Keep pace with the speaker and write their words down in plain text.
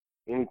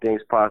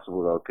anything's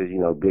possible though, because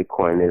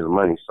Bitcoin is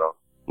money, so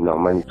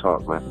money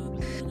talk, man.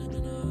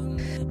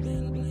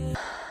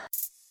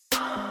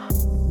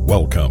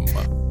 Welcome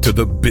to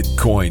the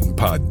Bitcoin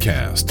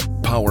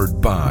Podcast,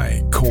 powered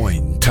by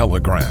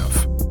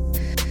Cointelegraph.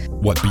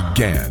 What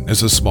began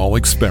as a small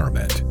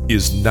experiment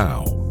is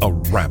now a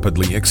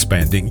rapidly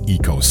expanding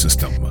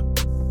ecosystem.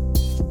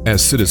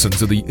 As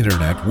citizens of the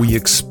internet, we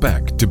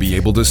expect to be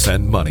able to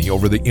send money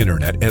over the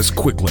internet as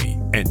quickly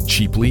and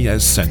cheaply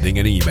as sending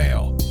an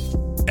email.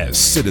 As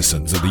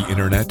citizens of the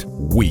internet,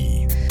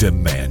 we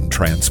demand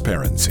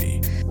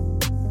transparency.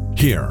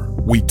 Here,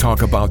 we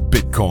talk about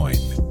Bitcoin,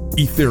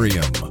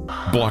 Ethereum,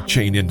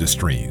 blockchain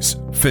industries,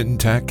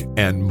 fintech,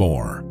 and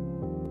more.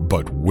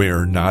 But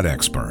we're not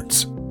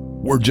experts.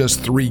 We're just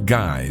three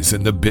guys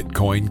in the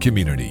Bitcoin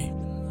community,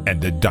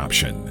 and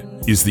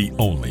adoption is the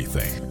only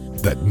thing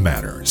that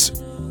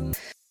matters.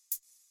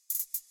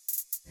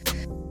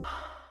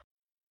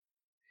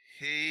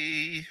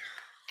 Hey,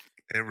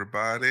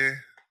 everybody.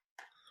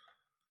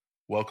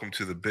 Welcome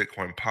to the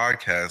Bitcoin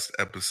Podcast,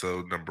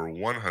 episode number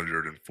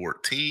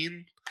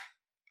 114.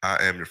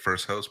 I am your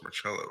first host,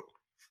 Marcello.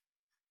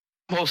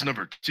 Host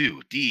number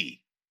 2,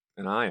 D.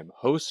 And I am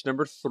host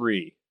number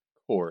 3,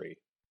 Corey.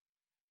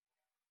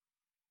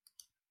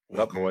 What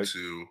up, boys?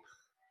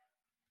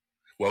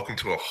 Welcome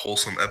to a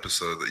wholesome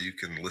episode that you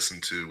can listen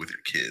to with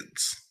your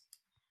kids.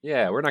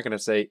 Yeah, we're not going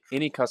to say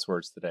any cuss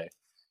words today.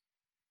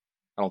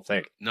 I don't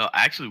think. No,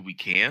 actually we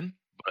can,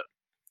 but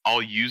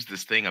I'll use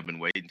this thing I've been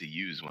waiting to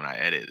use when I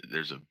edit.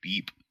 There's a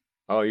beep.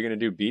 Oh, you're going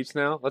to do beeps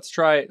now? Let's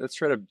try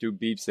to do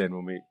beeps in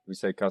when we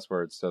say cuss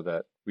words so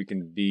that we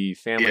can be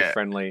family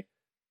friendly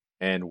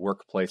and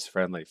workplace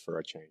friendly for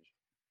a change.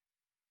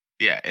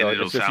 Yeah, and so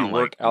it'll if sound you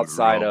work like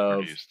outside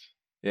of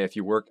if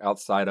you work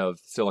outside of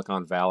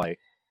Silicon Valley,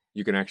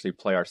 you can actually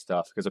play our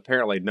stuff because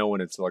apparently no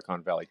one in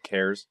Silicon Valley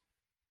cares,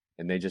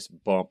 and they just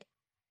bump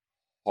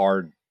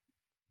hard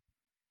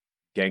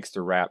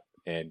gangster rap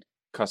and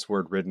cuss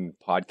word ridden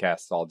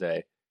podcasts all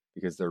day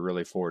because they're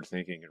really forward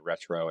thinking and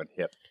retro and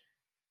hip.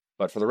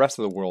 But for the rest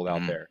of the world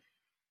out there,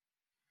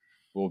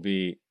 we'll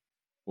be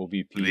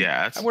PC.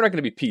 Yeah, we're not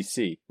going to be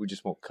PC. We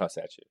just won't cuss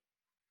at you.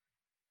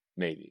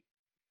 Maybe.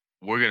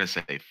 We're going to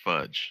say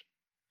fudge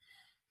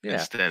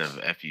instead of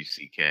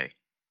F-U-C-K.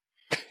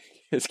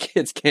 His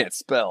kids can't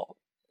spell.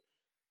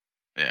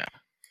 Yeah.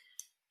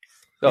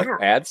 So,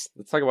 ads?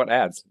 Let's talk about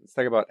ads. Let's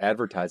talk about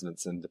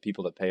advertisements and the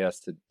people that pay us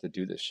to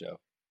do this show.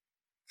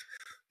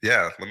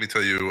 Yeah, let me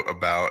tell you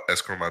about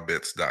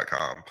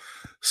escrowmybits.com.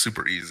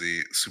 Super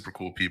easy, super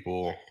cool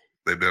people.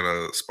 They've been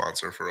a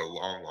sponsor for a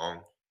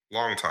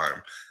long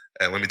time.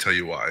 And let me tell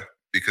you why.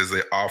 Because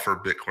they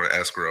offer Bitcoin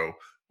escrow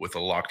with a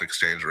locked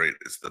exchange rate.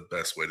 It's the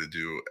best way to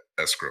do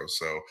escrow.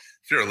 So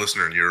if you're a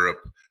listener in Europe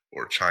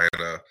or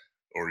China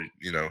or,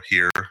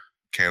 here,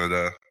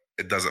 Canada,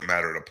 it doesn't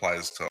matter. It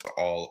applies to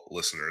all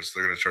listeners.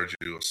 They're going to charge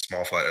you a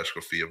small flat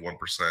escrow fee of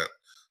 1%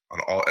 on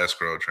all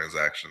escrow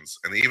transactions.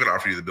 And they even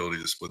offer you the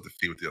ability to split the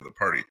fee with the other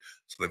party.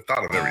 So they've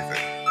thought of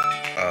everything.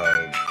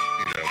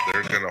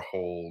 They're going to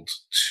hold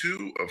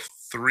 2 of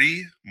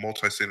 3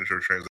 multi-signature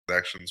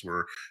transactions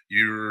where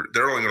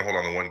they're only going to hold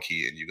on to one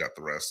key and you got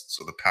the rest.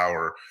 So the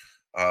power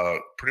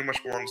pretty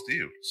much belongs to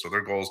you. So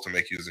their goal is to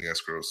make using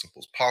escrow as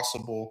simple as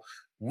possible.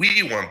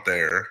 We want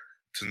there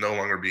to no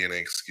longer be any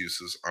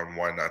excuses on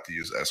why not to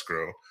use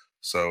escrow.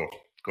 So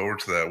go over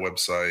to that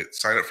website,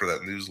 sign up for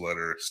that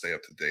newsletter, stay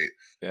up to date.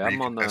 Yeah,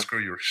 I'm on the escrow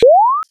your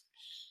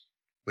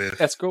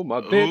with escrow my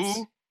bits.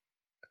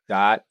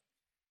 I'm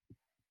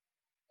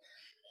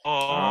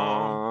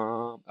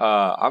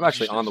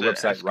actually on the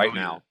website right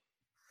now,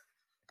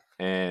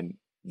 and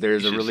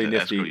there's a really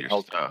nifty,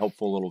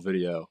 helpful little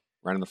video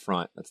right on the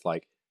front that's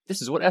like,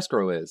 "This is what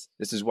escrow is.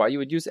 This is why you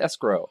would use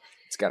escrow.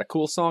 It's got a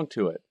cool song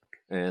to it."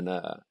 And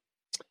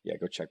yeah,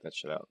 go check that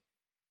shit out.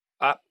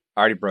 I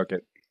already broke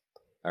it.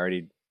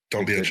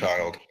 Don't be a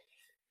child.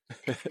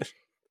 I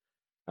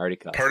already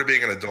cut. Part of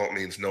being an adult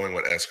means knowing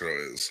what escrow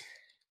is.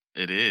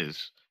 It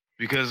is.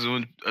 Because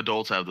when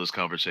adults have those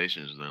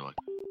conversations, they're like,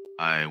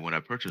 when I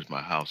purchased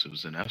my house, it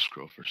was in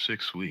escrow for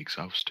 6 weeks.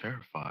 I was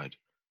terrified.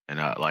 And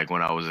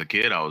when I was a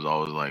kid, I was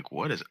always like,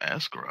 what is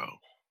escrow?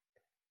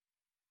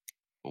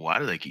 Why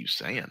do they keep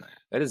saying that?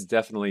 That is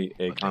definitely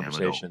a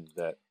conversation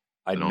that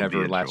I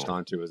never latched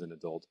onto as an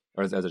adult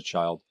or as a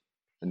child.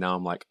 And now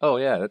I'm like, oh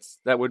yeah,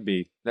 that would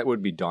be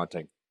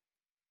daunting.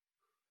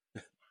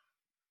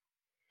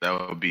 That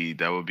would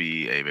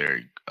be a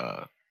very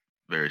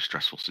very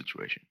stressful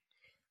situation.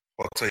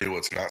 Well, I'll tell you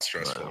what's not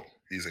stressful: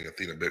 using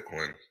Athena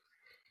Bitcoin.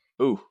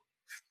 Ooh.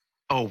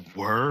 Oh,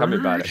 word? Tell me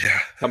about it. Yeah.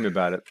 Tell me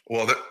about it.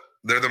 Well,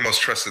 they're the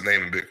most trusted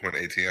name in Bitcoin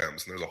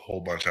ATMs, and there's a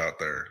whole bunch out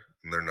there,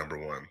 and they're number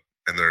one.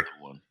 And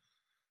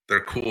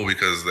they're cool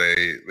because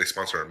they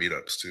sponsor our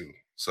meetups too.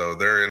 So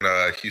they're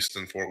in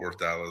Houston, Fort Worth,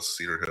 Dallas,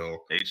 Cedar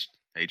Hill,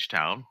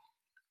 H-Town.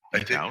 I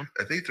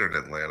think they're in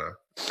Atlanta.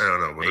 I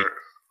don't know, but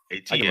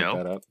ATL. I can look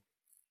that up.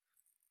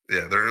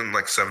 Yeah, they're in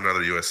like 7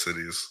 other U.S.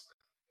 cities.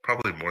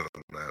 Probably more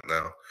than that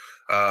now.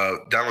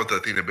 Download the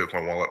Athena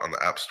Bitcoin wallet on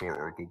the App Store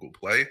or Google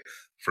Play.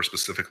 for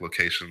specific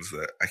locations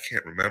that I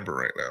can't remember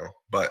right now,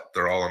 but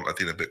they're all on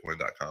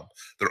AthenaBitcoin.com.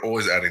 They're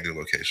always adding new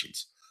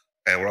locations.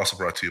 And we're also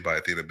brought to you by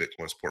Athena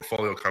Bitcoin's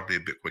portfolio company,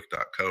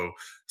 bitquick.co.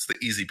 It's the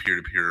easy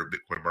peer-to-peer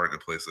Bitcoin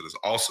marketplace that is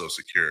also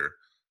secure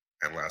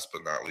and last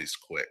but not least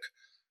quick,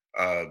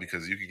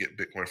 because you can get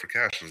Bitcoin for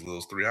cash in as little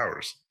as 3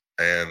 hours.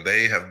 And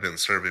they have been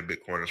serving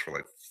Bitcoiners for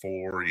like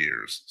 4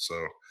 years.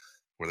 So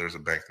where there's a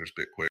bank, there's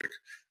BitQuick.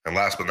 And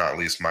last but not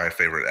least, my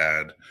favorite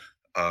ad,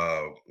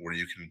 where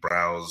you can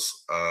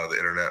browse the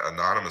internet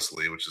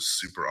anonymously, which is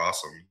super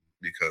awesome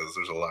because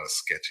there's a lot of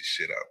sketchy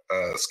shit out.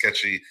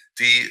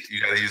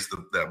 You got to use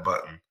that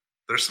button.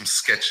 There's some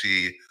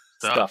sketchy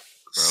stuff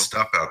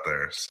out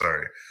there.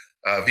 Sorry.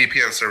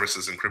 VPN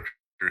services encrypt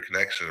your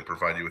connection and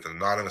provide you with an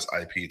anonymous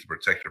IP to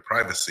protect your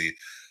privacy.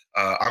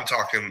 I'm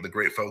talking the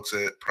great folks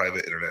at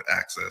Private Internet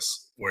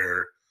Access,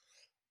 where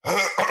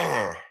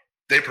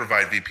they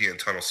provide VPN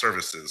tunnel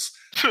services.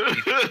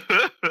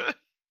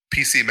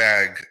 PC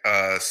Mag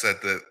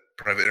said that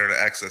Private Internet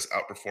Access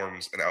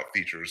outperforms and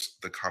outfeatures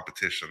the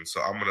competition.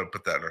 So I'm going to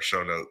put that in our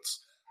show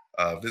notes.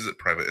 Visit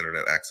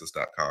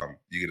privateinternetaccess.com.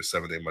 You get a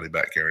 7-day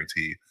money-back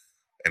guarantee,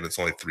 and it's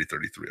only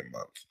 $3.33 a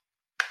month.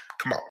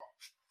 Come on.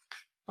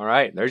 All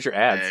right, there's your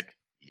ads.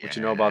 What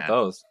you know about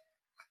those?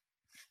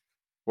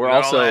 We're We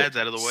got also all the ads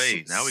out of the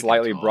way. Now we can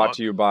slightly talk. brought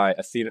to you by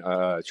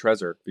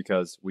Trezor,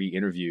 because we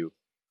interview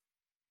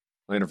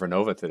Elena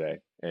Vernova today,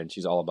 and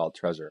she's all about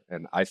Trezor.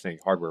 And I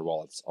think hardware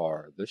wallets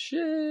are the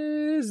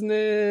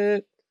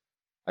shiznit.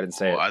 I didn't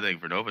say it. I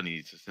think Vernova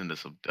needs to send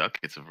us some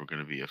ducats if we're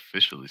going to be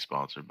officially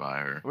sponsored by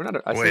her. We're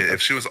not. Wait,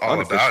 if she was all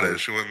about it,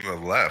 she wouldn't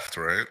have left,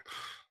 right?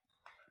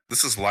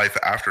 This is life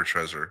after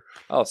Trezor.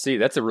 Oh, see,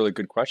 that's a really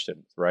good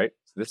question, right?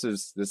 This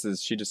is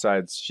she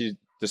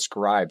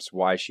describes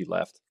why she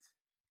left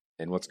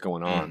and what's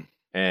going on.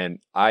 And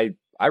I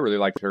really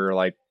liked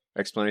her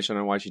explanation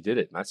on why she did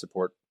it, and I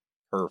support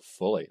her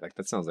fully. Like,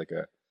 that sounds like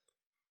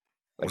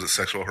was it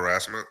sexual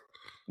harassment?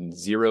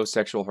 Zero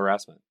sexual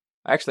harassment.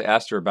 I actually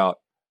asked her about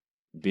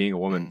being a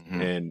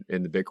woman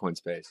in the Bitcoin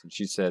space, and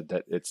she said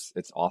that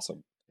it's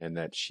awesome, and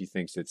that she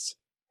thinks it's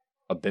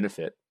a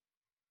benefit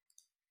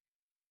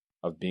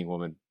of being a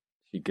woman.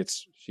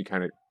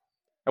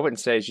 I wouldn't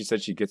say she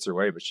said she gets her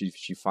way, but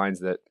she finds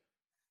that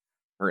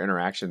her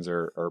interactions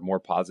are more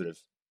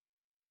positive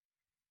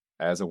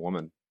as a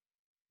woman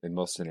in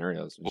most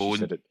scenarios. And she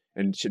said it,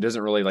 and she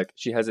doesn't really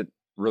she hasn't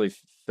really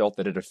felt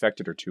that it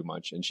affected her too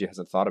much, and she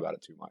hasn't thought about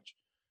it too much.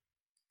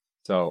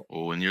 So,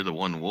 well, when you're the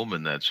one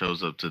woman that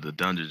shows up to the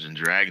Dungeons and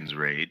Dragons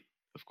raid,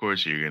 of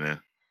course you're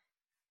gonna.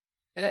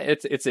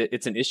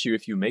 It's an issue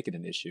if you make it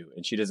an issue,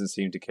 and she doesn't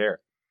seem to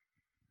care.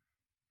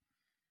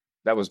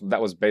 That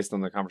was based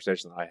on the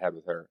conversation that I had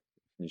with her.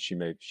 I mean,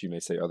 she may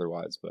say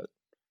otherwise, but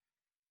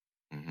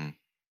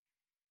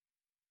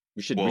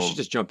we should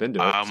just jump into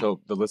it so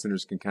the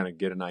listeners can kind of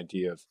get an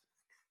idea of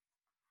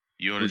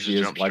you want to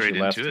just jump straight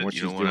into it. What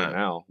she's doing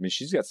now. I mean,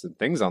 she's got some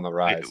things on the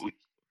rise.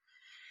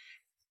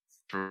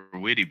 For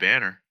witty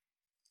banter,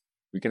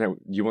 we can have.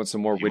 You want some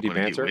more witty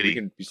banter? We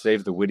can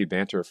save the witty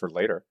banter for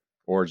later,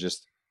 or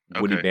just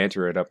witty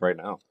banter it up right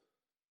now.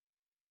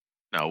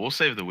 No, we'll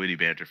save the witty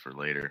banter for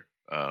later.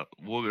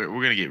 We're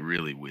gonna get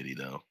really witty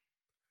though.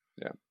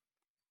 Yeah,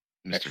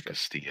 Mr. Extra.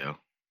 Castillo.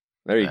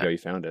 There you go. You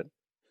found it.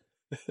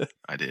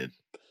 I did.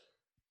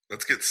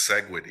 Let's get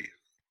seg-witty.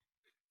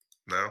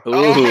 No?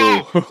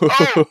 Oh,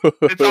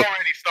 it's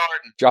already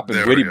starting.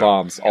 Dropping witty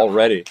bombs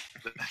already.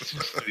 That's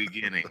just the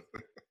beginning.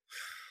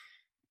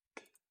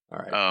 All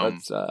right.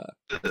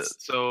 Let's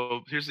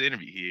So here's the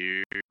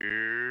interview.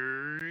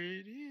 Here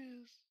it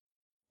is.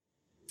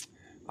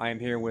 I am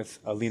here with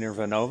Elena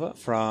Vernova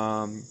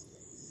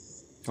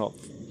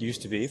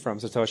used to be from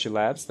Satoshi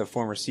Labs, the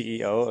former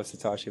CEO of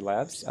Satoshi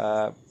Labs.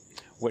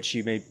 What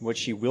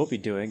she will be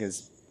doing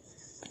is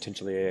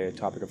potentially a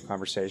topic of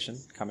conversation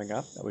coming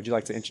up. Would you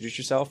like to introduce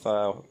yourself?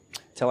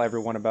 Tell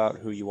everyone about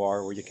who you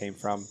are, where you came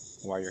from,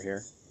 why you're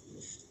here.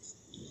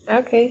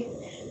 Okay.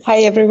 Hi,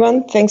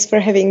 everyone. Thanks for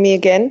having me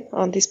again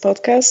on this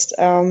podcast.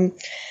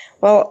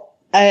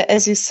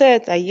 As you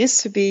said, I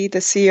used to be the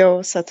CEO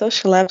of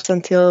Satoshi Labs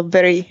until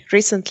very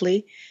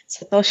recently.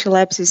 Satoshi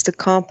Labs is the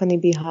company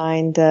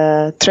behind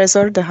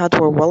Trezor, the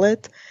hardware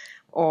wallet,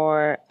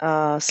 or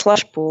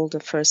Slushpool,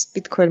 the first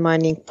Bitcoin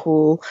mining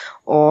pool,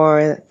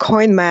 or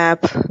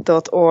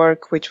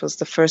coinmap.org, which was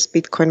the first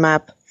Bitcoin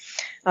map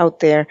out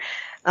there.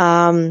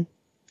 And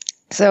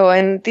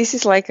this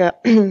is like a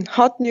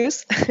hot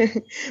news,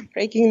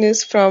 breaking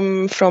news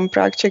from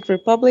Prague, Czech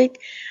Republic.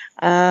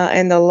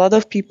 And a lot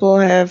of people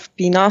have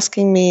been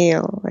asking me,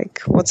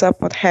 what's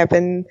up? What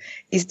happened?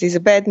 Is this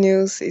a bad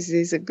news? Is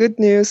this a good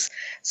news?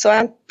 So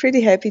I'm pretty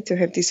happy to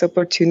have this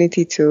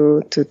opportunity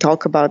to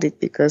talk about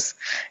it because,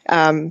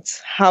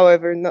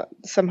 however,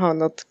 somehow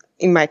not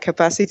in my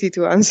capacity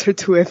to answer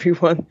to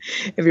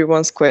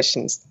everyone's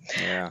questions.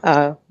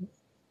 Yeah.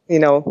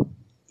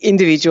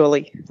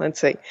 Individually, let's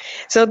say.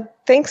 So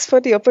thanks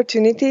for the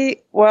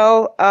opportunity.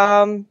 Well,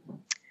 where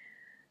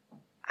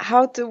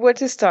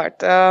to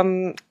start?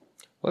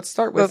 Let's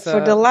start with for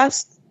the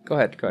last. Go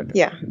ahead.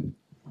 Yeah.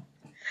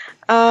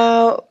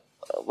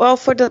 Well,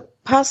 for the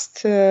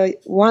past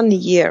 1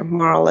 year,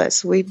 more or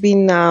less, we've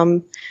been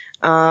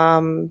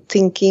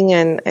thinking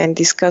and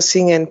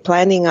discussing and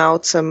planning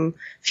out some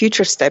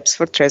future steps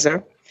for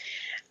Trezor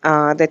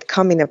that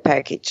come in a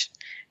package.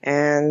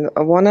 And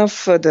one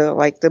of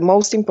the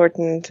most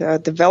important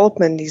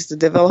development is the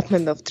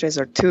development of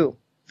Trezor 2.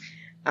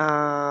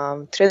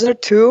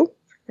 Trezor 2,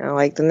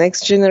 like the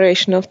next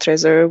generation of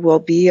Trezor, will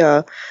be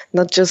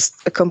not just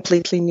a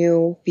completely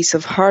new piece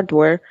of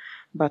hardware,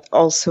 but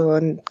also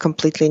a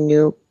completely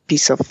new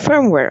piece of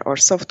firmware or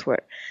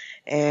software.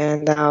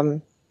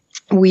 And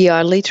we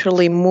are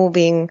literally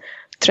moving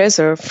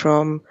Trezor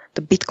from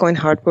the Bitcoin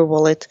hardware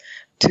wallet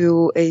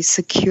to a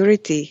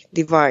security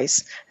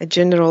device, a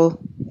general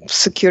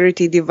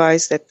security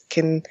device that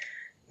can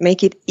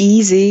make it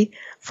easy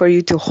for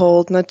you to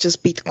hold not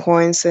just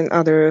Bitcoins and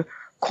other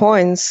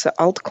coins,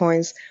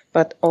 altcoins,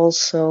 but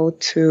also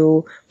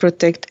to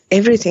protect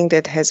everything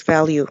that has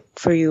value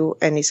for you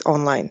and is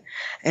online.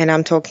 And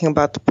I'm talking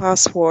about the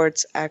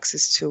passwords,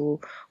 access to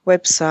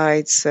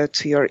websites,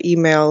 to your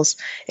emails,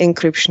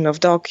 encryption of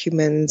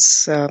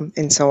documents,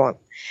 and so on.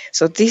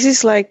 So this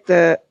is like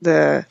the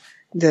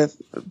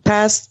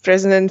past,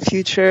 present, and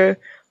future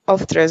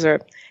of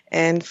Trezor.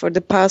 And for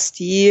the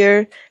past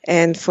year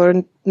and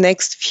for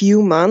next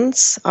few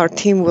months, our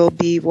team will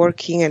be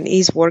working and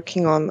is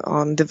working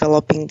on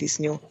developing this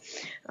new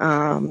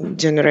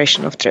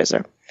generation of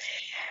Trezor.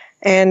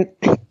 And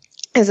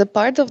as a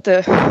part of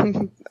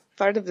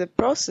the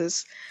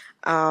process,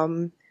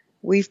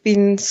 we've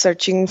been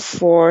searching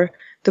for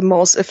the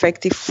most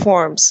effective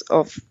forms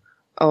of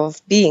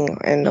being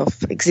and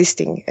of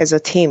existing as a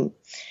team.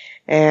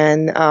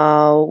 And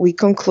we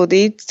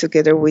concluded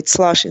together with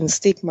Slash and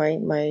Stick,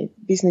 my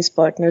business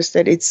partners,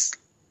 that it's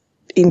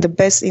in the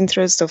best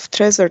interest of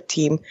Trezor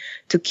team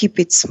to keep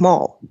it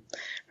small,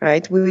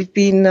 right? We've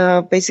been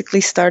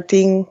basically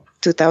starting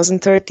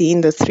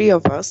 2013, the three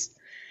of us.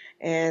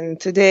 And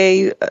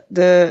today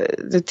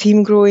the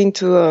team grew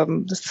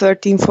into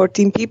 13,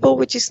 14 people,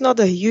 which is not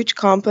a huge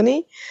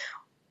company.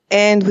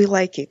 And we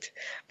like it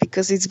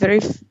because it's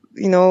very,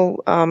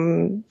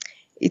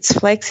 it's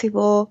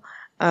flexible.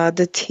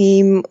 The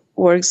team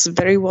works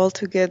very well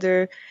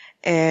together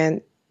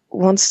and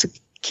wants to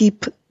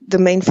keep the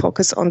main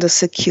focus on the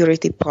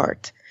security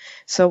part.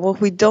 So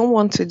what we don't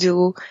want to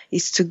do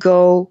is to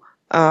go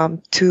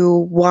too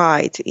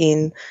wide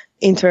in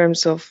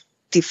terms of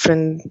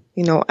different,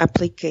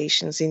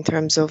 applications, in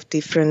terms of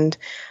different,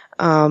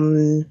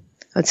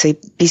 let's say,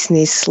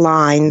 business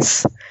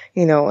lines,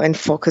 and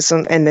focus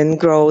on and then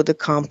grow the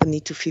company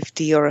to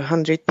 50 or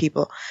 100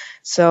 people.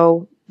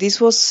 So this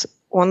was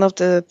one of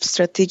the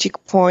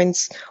strategic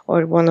points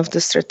or one of the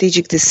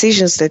strategic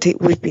decisions that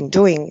we've been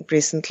doing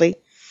recently.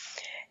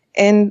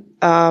 And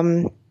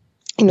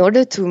in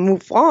order to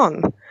move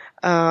on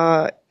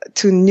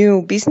to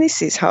new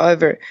businesses,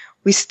 however,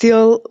 we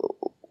still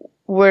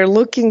were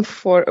looking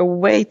for a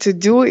way to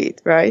do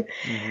it, right?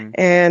 Mm-hmm.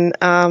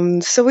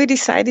 And so we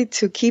decided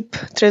to keep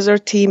Trezor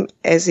team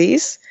as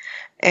is,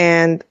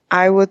 and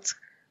I would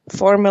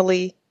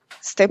formally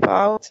step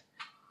out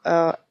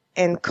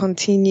and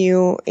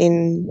continue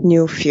in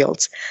new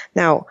fields.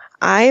 Now,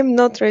 I am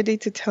not ready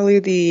to tell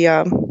you the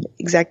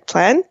exact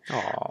plan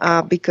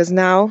because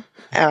now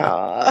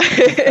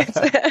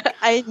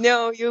I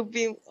know you've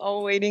been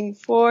all waiting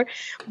for,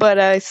 but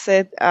I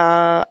said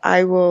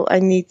I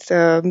need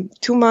 2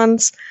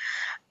 months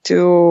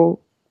to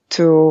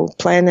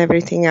plan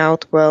everything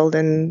out well.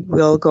 Then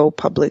we'll go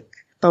public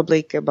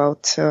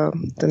about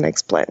the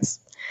next plans.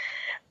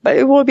 But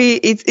it will be,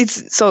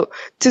 it's so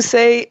to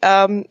say,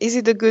 is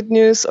it a good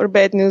news or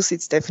bad news?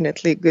 It's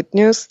definitely good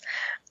news.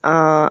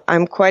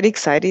 I'm quite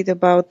excited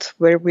about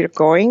where we're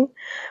going,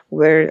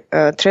 where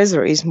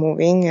Trezor is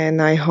moving, and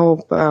I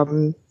hope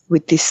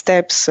with these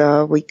steps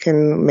we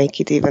can make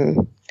it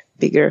even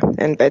bigger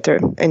and better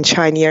and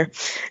shinier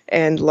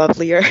and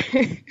lovelier.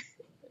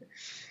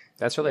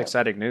 That's really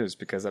exciting news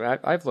because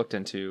I've looked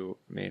into,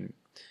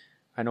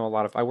 I know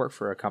I work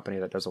for a company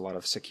that does a lot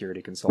of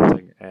security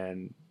consulting,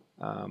 and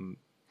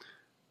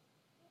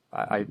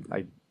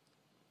I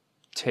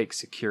take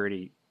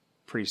security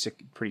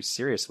pretty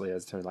seriously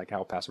as to like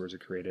how passwords are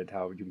created,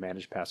 how you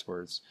manage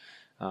passwords,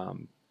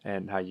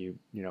 and how you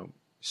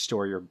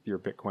store your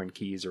Bitcoin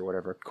keys or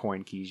whatever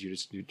coin keys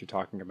you're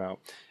talking about.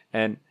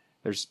 And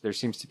there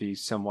seems to be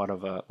somewhat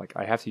of a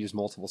I have to use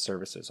multiple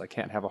services. I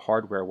can't have a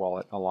hardware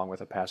wallet along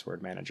with a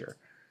password manager,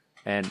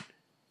 and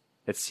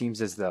it seems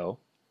as though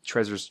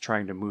Trezor's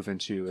trying to move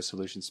into a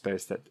solution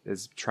space that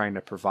is trying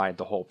to provide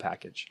the whole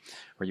package,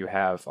 where you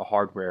have a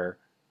hardware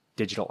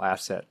digital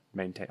asset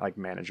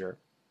manager,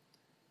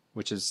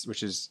 which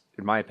is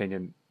in my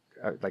opinion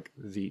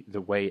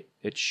the way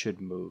it should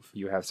move.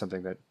 You have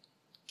something that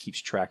keeps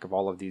track of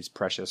all of these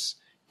precious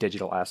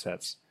digital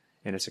assets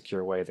in a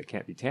secure way that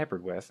can't be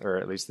tampered with, or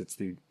at least it's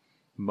the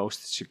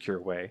most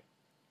secure way.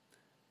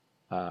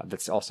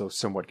 That's also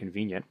somewhat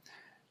convenient,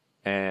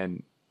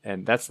 and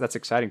that's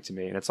exciting to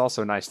me. And it's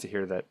also nice to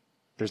hear that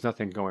there's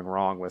nothing going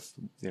wrong with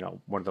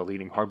one of the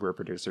leading hardware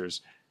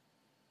producers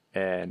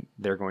and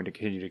they're going to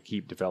continue to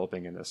keep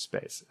developing in this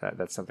space.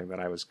 That's something that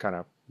I was kind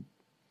of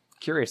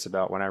curious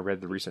about when I read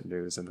the recent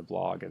news and the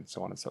blog and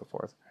so on and so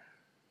forth.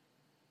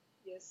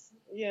 Yes,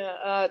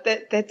 yeah,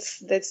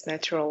 that's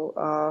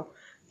natural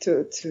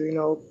to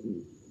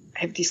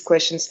have these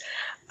questions.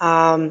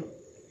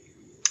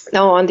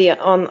 No, on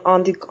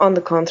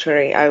the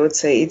contrary, I would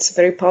say it's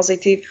very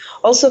positive.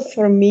 Also,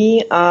 for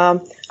me,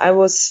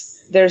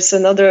 there's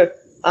another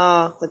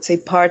let's say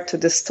part to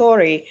the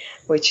story,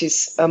 which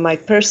is my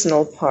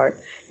personal part.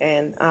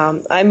 And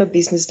I'm a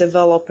business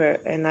developer,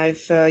 and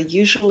I've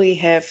usually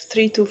have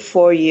 3 to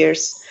 4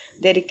 years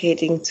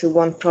dedicating to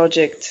one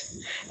project.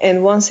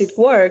 And once it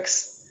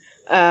works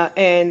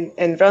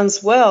and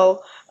runs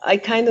well, I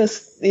kind of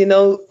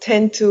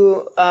tend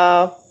to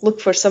look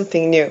for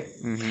something new.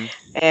 Mm-hmm.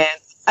 And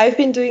I've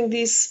been doing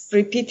this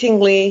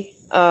repeatedly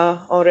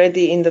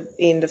already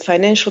in the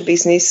financial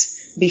business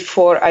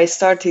before I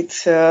started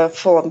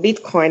full on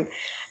Bitcoin.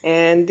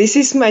 And this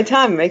is my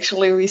time.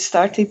 Actually, we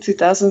started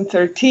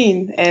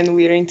 2013 and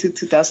we're into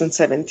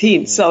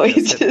 2017. So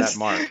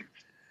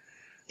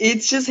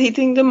it's just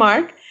hitting the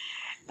mark,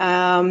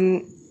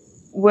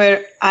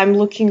 where I'm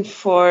looking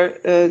for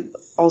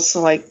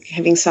also like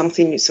having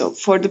something new. So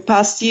for the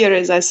past year,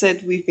 as I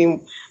said, we've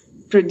been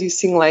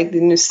producing like the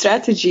new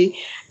strategy,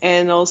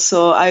 and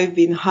also I've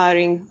been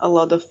hiring a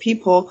lot of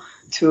people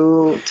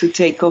to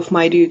take off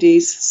my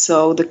duties,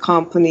 so the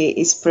company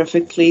is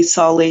perfectly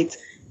solid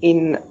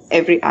in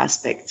every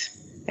aspect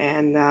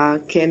and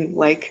can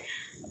like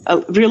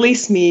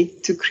release me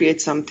to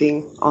create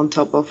something on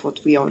top of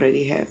what we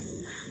already have.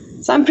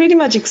 So I'm pretty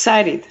much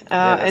excited.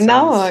 That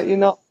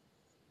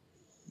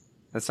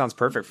sounds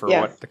perfect for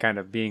what the kind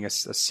of being a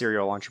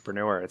serial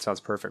entrepreneur. It sounds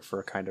perfect for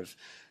a kind of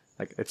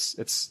like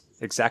it's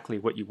exactly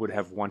what you would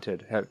have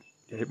wanted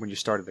when you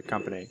started the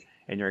company,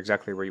 and you're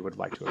exactly where you would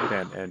like to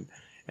have been.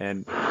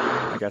 And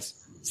I guess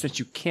since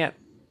you can't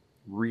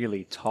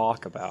really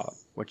talk about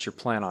what you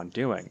plan on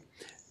doing,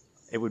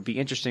 it would be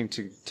interesting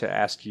to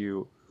ask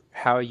you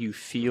how you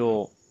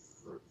feel,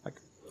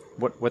 like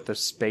what the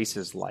space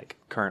is like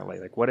currently,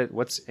 like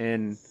what's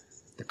in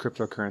the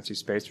cryptocurrency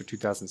space for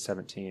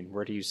 2017.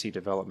 Where do you see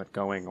development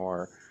going,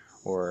 or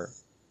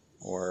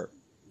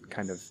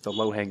kind of the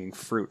low-hanging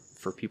fruit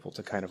for people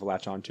to kind of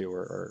latch onto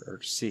or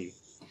see?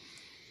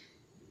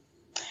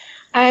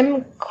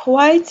 I'm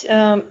quite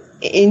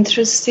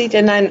interested,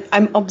 and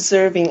I'm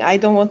observing. I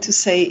don't want to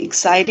say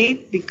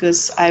excited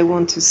because I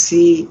want to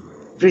see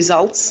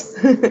results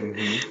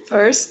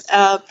first.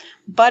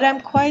 But I'm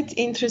quite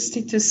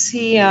interested to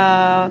see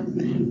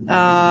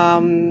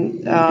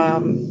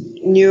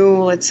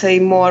new, let's say,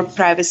 more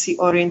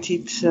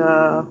privacy-oriented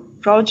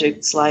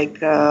projects like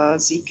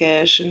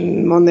Zcash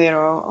and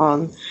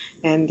Monero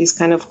and these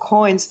kind of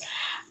coins.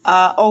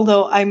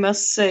 Although I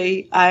must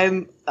say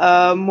I'm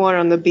more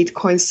on the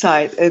Bitcoin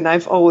side, and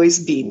I've always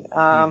been.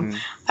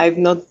 I've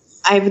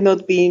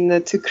not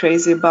been too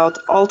crazy about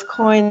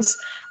altcoins,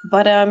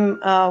 but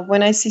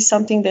when I see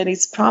something that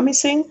is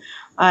promising,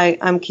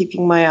 I'm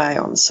keeping my eye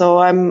on. So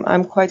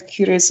I'm quite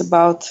curious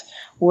about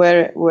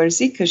where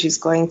Zcash is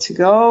going to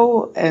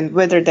go and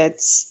whether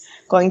that's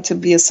going to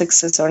be a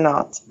success or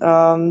not.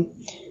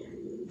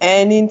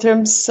 And in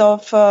terms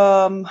of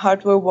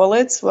hardware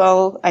wallets,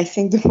 well, I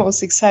think the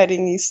most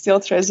exciting is still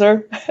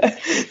Trezor,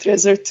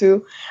 Trezor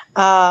 2.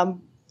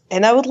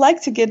 And I would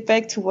like to get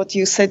back to what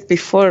you said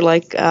before,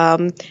 like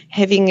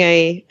having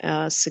a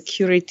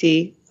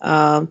security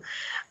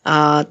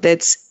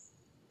that's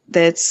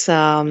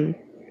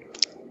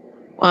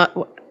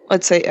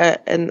let's say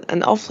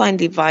an offline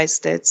device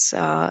that's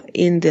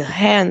in the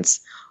hands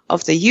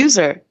of the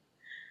user,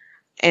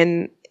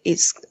 and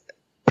it's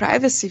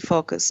privacy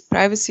focused,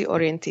 privacy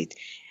oriented,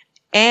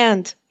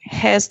 and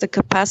has the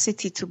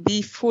capacity to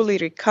be fully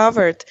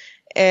recovered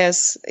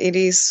as it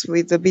is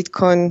with the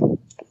Bitcoin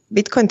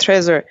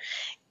Trezor.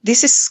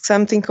 This is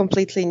something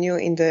completely new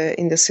in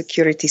the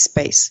security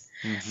space.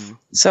 Mm-hmm.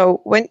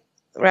 So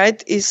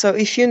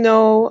if you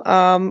know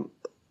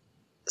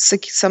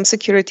some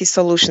security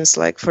solutions,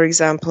 like for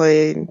example,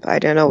 I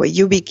don't know, a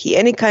YubiKey,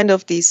 any kind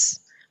of these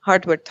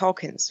hardware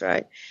tokens,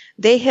 right?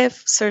 They have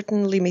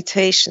certain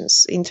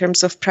limitations in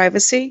terms of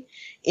privacy,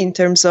 in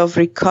terms of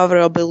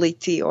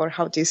recoverability, or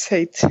how do you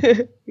say it,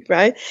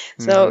 right?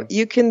 Mm-hmm. So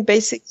you can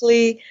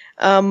basically,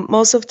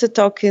 most of the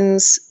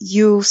tokens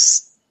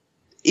use,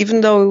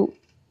 even though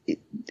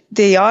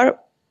they are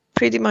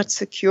pretty much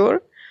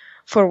secure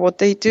for what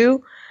they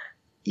do,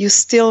 you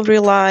still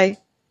rely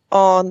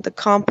on the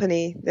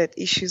company that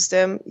issues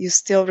them. You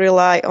still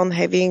rely on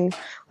having,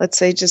 let's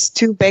say, just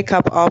 2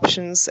 backup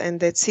options, and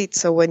that's it.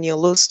 So when you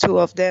lose 2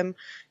 of them,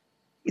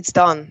 it's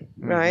done,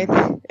 right?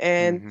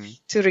 And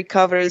to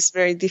recover is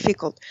very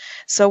difficult.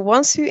 So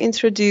once you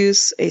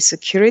introduce a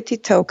security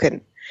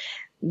token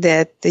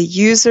that the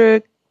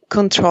user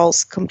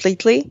controls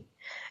completely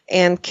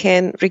and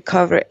can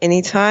recover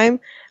anytime,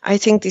 I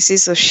think this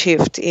is a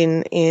shift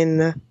in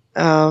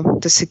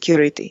the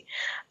security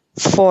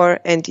for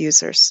end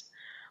users.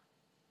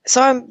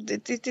 So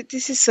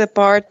this is a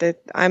part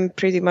that I'm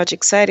pretty much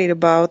excited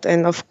about,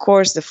 and of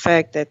course the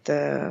fact that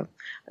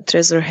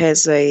Trezor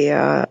has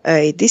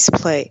a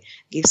display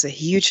gives a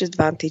huge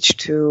advantage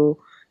to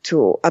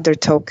other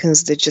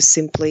tokens that just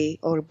simply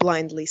or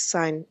blindly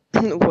sign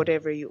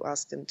whatever you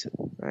ask them to,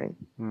 right?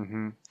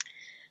 Mm-hmm.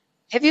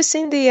 Have you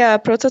seen the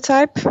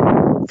prototype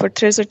for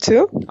Trezor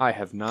 2? I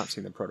have not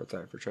seen the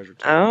prototype for Trezor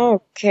 2.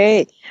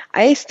 Okay.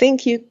 I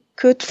think you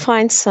could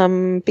find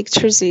some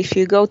pictures if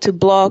you go to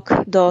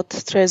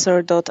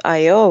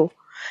blog.trezor.io.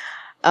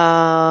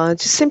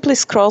 Just simply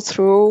scroll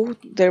through.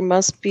 There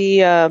must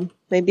be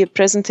maybe a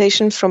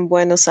presentation from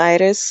Buenos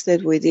Aires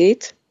that we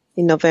did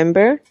in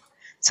November.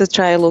 So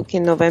try a look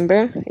in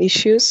November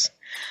issues.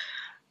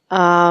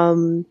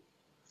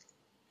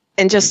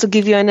 And just to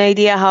give you an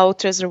idea how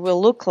Trezor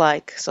will look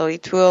like. So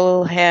it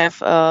will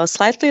have a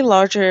slightly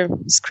larger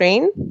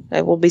screen.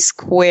 It will be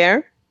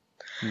square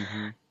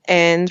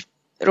and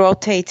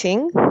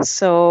rotating.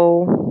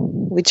 So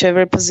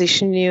whichever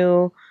position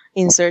you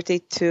insert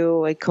it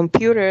to a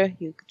computer,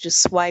 you could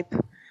just swipe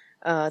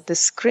the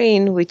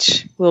screen,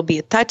 which will be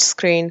a touch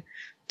screen,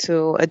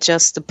 to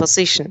adjust the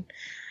position.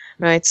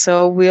 Right.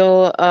 So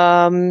we'll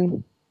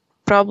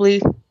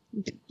probably,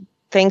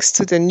 thanks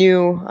to the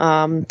new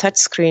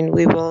touchscreen,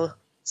 we will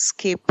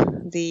skip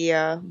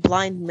the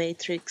blind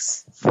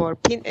matrix for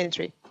pin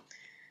entry.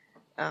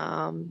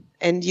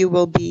 And you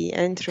will be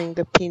entering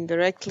the pin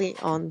directly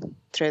on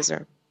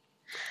Trezor.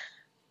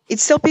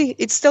 It's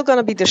still going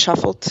to be the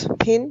shuffled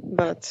pin,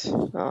 but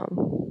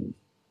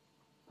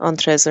on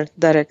Trezor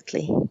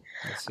directly.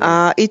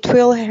 It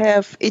will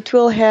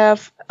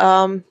have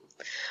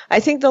I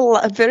think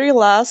the very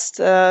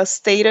last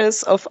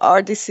status of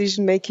our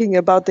decision making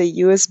about the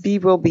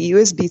USB will be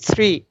USB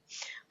 3,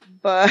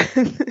 but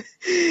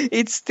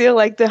it's still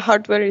like the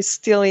hardware is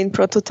still in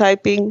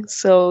prototyping,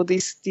 so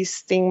this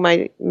thing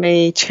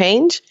may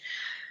change.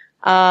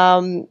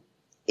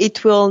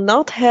 It will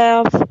not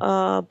have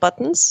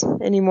buttons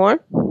anymore;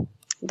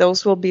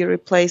 those will be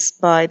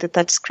replaced by the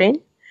touchscreen.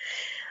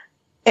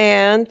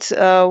 And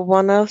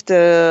one of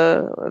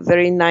the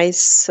very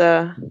nice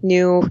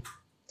new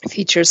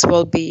features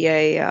will be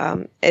a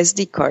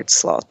SD card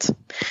slot.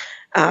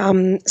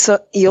 So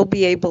you'll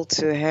be able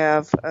to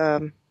have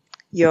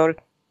your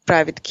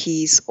private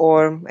keys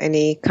or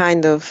any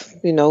kind of,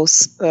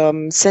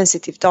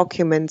 sensitive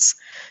documents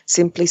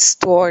simply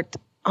stored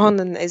on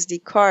an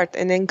SD card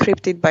and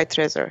encrypted by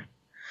Trezor,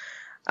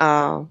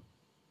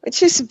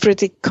 which is a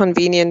pretty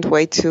convenient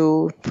way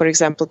to, for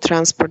example,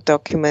 transport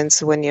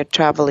documents when you're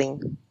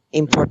traveling,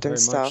 important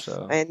stuff,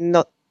 so. And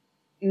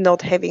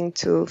not having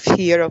to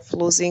fear of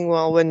losing.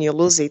 Well, when you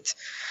lose it,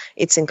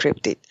 it's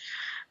encrypted,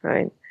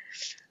 right?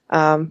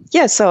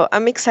 So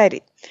I'm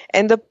excited.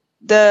 And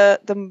the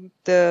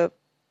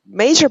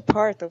major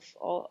part of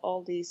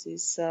all this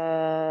is,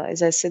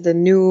 as I said, the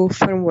new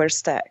firmware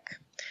stack.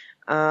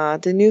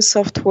 The new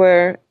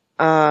software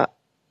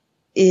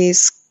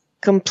is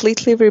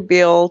completely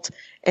rebuilt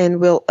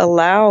and will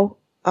allow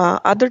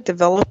other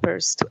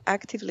developers to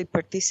actively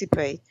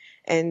participate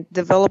and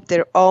develop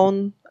their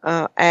own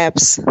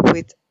apps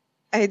with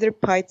either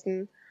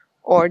Python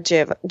or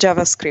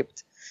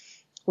JavaScript,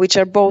 which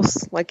are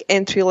both like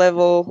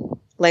entry-level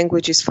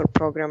languages for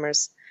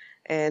programmers.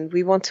 And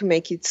we want to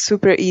make it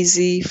super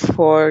easy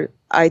for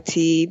IT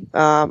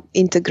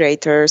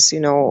integrators,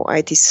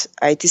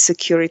 IT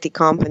security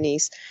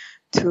companies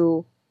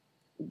to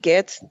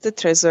get the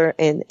Trezor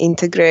and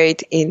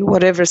integrate in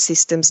whatever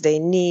systems they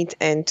need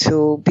and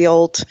to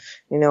build,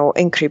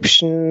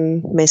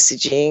 encryption,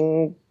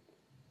 messaging,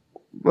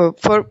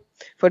 for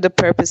the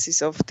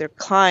purposes of their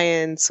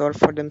clients or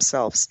for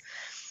themselves.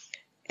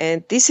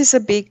 And this is a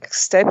big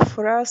step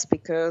for us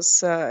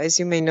because, as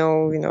you may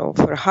know,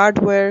 for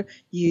hardware,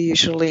 you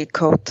usually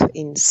code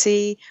in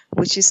C,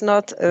 which is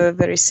not a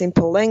very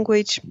simple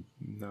language.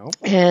 No.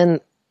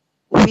 And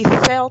we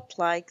felt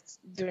like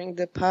during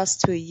the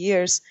past 2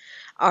 years,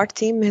 our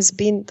team has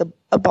been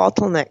a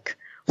bottleneck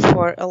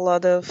for a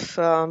lot of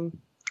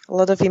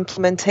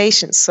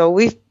implementations. So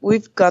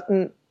we've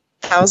gotten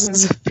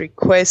thousands of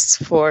requests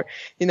for,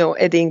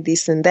 adding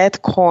this and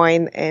that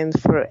coin and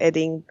for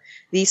adding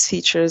these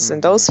features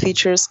and those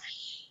features.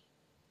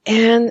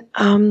 And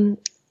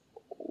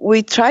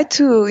we try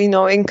to,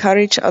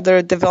 encourage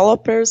other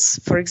developers,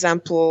 for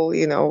example,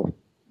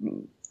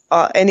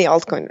 any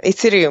altcoin,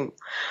 Ethereum,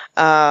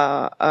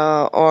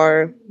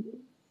 or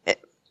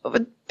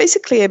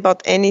basically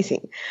about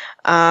anything.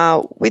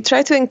 We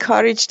try to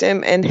encourage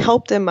them and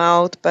help them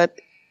out, but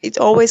it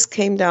always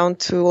came down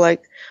to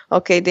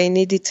okay, they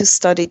needed to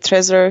study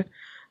Trezor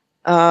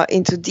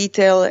into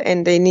detail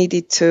and they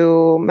needed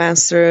to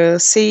master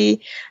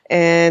C,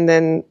 and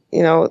then,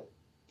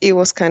 it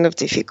was kind of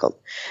difficult.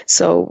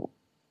 So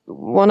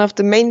one of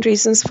the main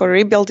reasons for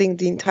rebuilding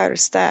the entire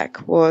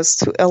stack was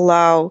to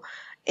allow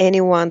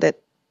anyone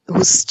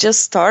who's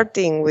just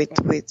starting with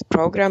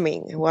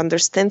programming, who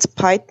understands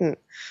Python,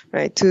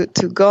 right, to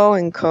go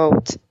and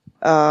code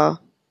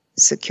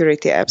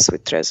security apps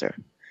with Trezor.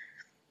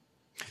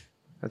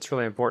 That's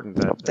really important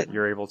that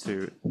you're able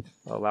to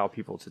allow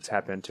people to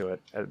tap into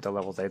it at the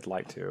level they'd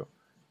like to,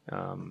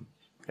 and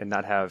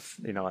not have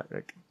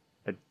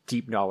a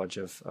deep knowledge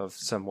of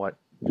somewhat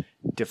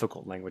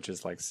difficult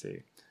languages like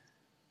C.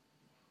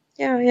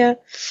 Yeah.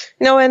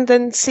 No, and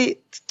then see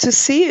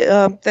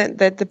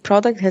that the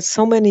product has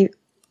so many,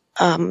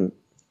 so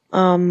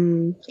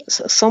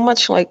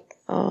much like,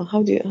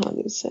 how do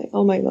you say?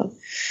 Oh my God,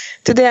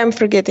 today I'm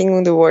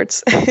forgetting the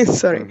words.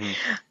 Sorry.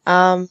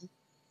 Mm-hmm.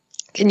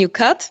 Can you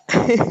cut?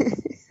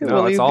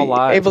 No, it's all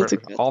live.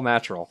 All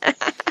natural.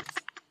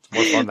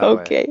 More fun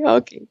that way.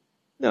 Okay.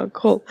 No,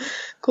 cool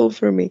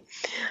for me.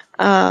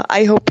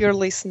 I hope your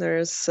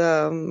listeners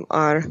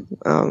are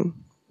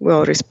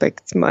will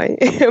respect my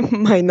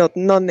my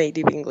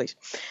non-native English.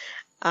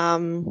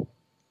 Where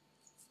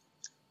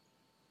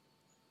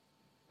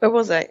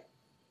was I?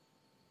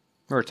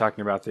 We were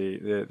talking about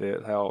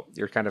the how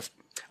you're kind of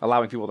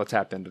allowing people to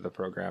tap into the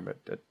program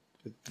at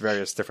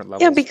various different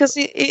levels. Yeah, because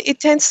it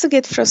tends to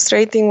get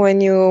frustrating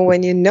when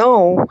you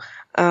know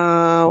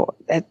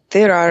that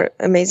there are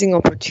amazing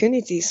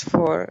opportunities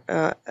for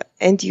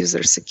end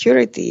user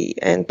security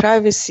and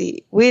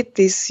privacy with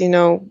this,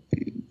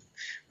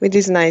 with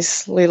this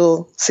nice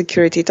little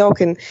security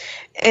token,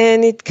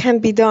 and it can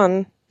be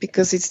done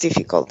because it's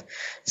difficult.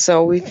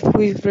 So we've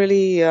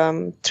really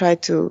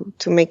tried to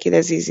make it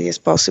as easy as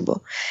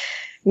possible.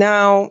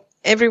 Now,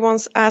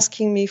 everyone's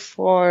asking me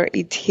for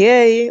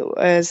ETA.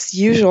 As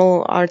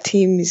usual, our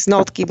team is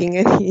not giving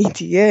any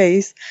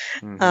ETAs.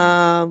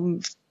 Mm-hmm.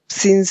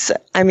 Since,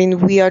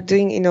 we are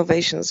doing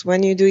innovations.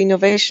 When you do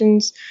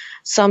innovations,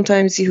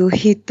 sometimes you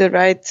hit the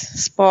right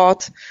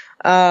spot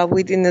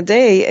within a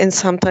day, and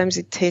sometimes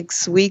it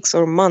takes weeks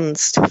or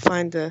months to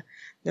find the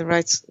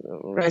right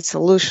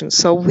solution.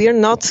 So we're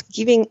not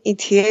giving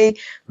ETA.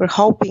 We're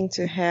hoping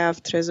to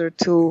have Trezor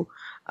 2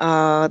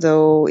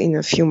 though in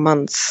a few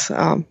months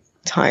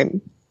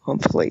time,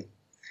 hopefully.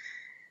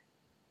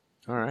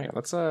 All right,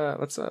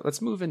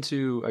 let's move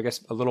into, I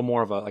guess, a little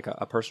more of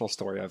a personal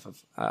story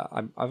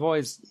I've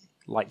always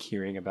liked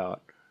hearing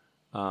about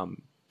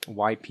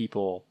why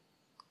people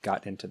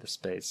got into the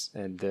space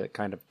and the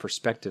kind of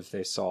perspective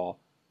they saw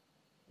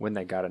when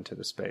they got into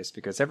the space,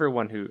 because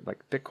everyone who,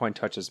 like, Bitcoin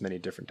touches many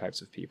different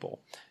types of people,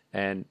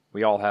 and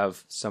we all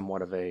have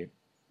somewhat of a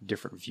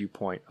different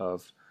viewpoint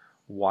of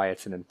why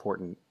it's an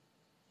important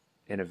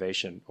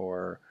innovation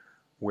or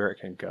where it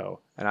can go.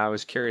 And I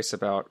was curious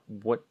about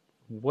what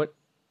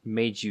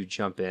made you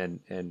jump in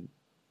and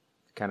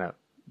kind of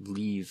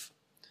leave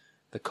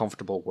the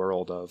comfortable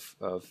world of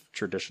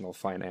traditional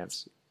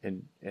finance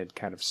and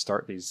kind of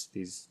start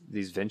these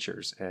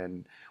ventures.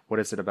 And what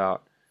is it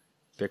about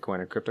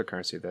Bitcoin and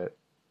cryptocurrency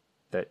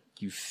that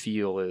you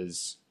feel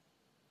is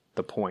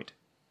the point?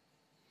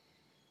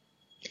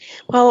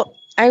 Well,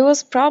 I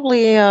was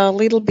probably a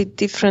little bit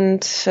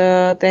different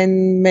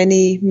than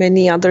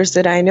many others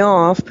that I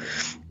know of,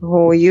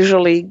 who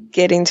usually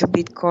get into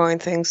Bitcoin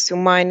thanks to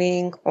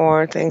mining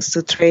or thanks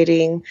to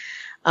trading.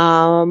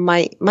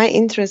 My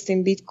interest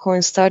in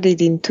Bitcoin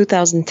started in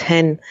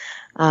 2010,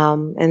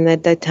 and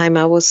at that time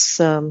I was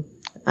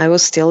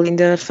still in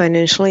the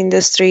financial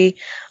industry.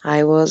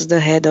 I was the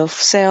head of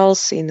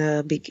sales in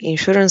a big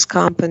insurance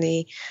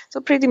company,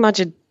 so pretty much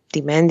a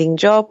demanding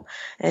job.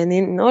 And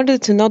in order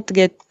to not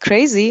get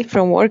crazy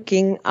from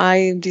working,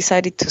 I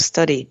decided to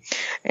study,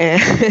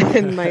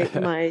 and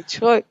my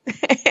choice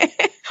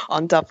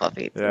on top of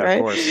it, yeah, right?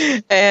 Of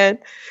course.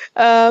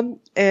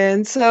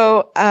 And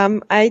so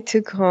I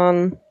took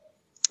on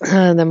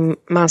the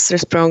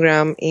master's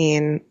program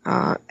in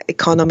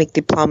economic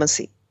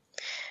diplomacy.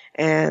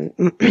 And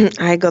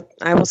I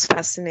was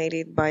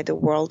fascinated by the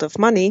world of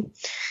money,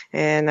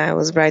 and I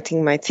was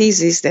writing my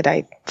thesis that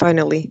I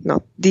finally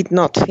did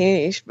not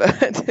finish, but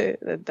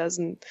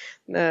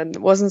that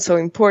wasn't so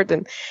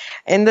important.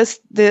 And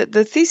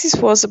the thesis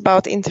was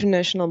about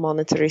international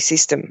monetary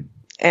system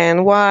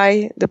and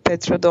why the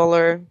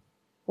petrodollar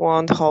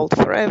won't hold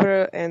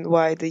forever, and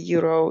why the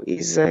euro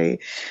is a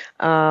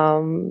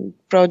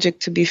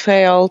project to be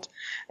failed,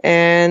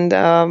 and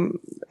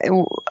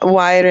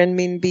why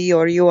renminbi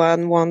or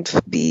yuan won't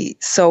be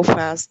so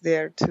fast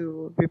there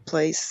to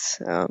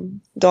replace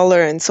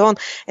dollar and so on.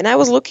 And I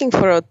was looking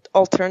for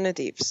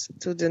alternatives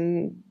to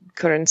the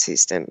current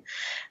system.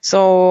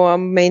 So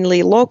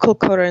mainly local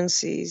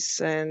currencies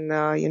and,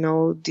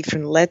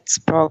 different LETS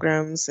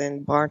programs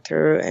and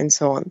barter and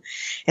so on.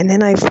 And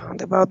then I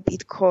found about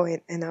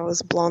Bitcoin, and I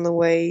was blown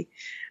away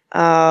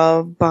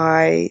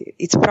by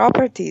its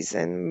properties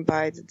and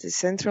by the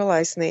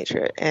decentralized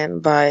nature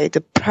and by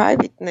the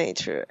private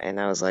nature. And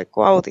I was like,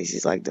 wow, this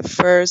is like the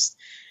first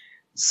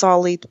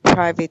solid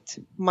private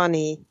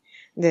money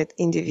that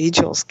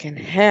individuals can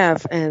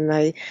have. And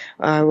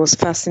I was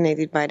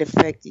fascinated by the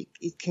fact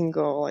it can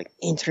go like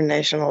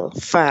international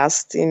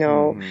fast,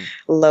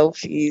 low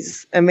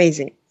fees,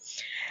 amazing.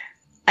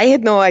 I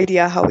had no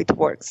idea how it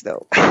works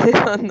though,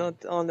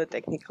 not on the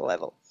technical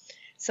level.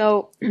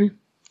 So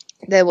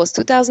that was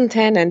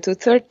 2010, and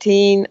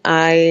 2013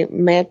 I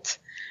met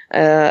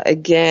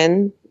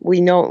again.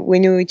 We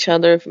knew each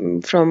other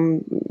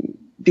from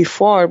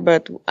before,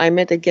 but I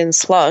met again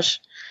Slush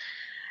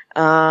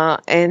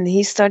And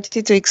he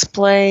started to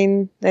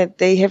explain that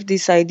they have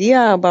this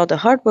idea about a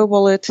hardware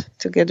wallet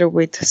together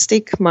with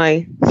Stick,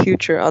 my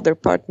future other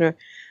partner.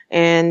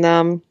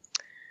 And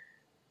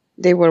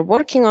they were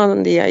working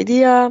on the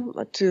idea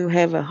to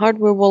have a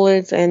hardware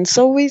wallet. And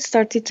so we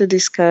started to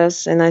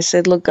discuss. And I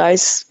said, look,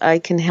 guys, I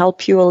can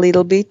help you a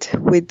little bit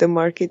with the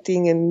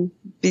marketing and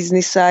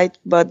business side.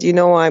 But,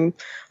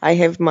 I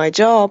have my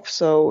job,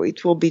 so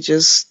it will be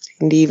just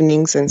in the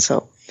evenings and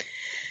so.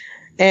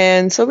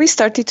 And so we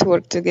started to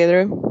work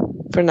together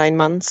for 9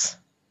 months,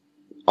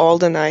 all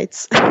the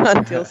nights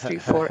until 3,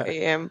 4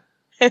 a.m.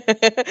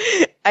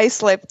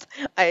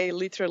 I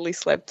literally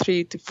slept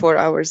 3 to 4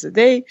 hours a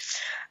day.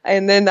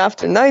 And then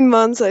after 9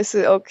 months, I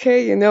said,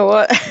 okay, you know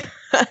what?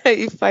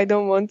 If I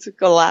don't want to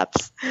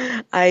collapse,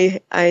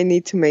 I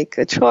need to make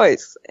a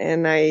choice.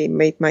 And I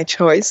made my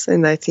choice.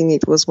 And I think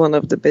it was one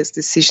of the best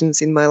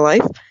decisions in my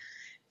life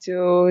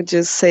to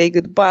just say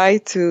goodbye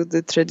to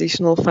the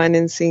traditional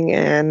financing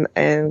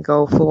and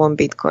go full on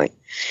Bitcoin.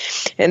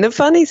 And the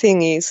funny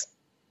thing is,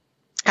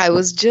 I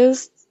was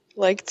just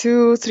like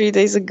 2-3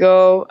 days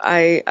ago,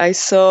 I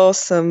saw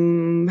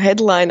some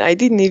headline. I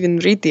didn't even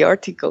read the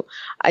article.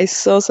 I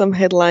saw some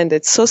headline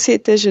that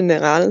Societe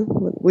Generale,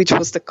 which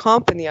was the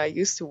company I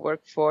used to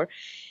work for,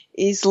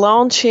 is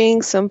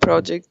launching some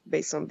project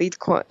based on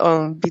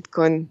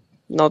Bitcoin,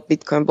 not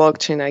Bitcoin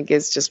blockchain, I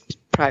guess just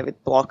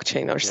private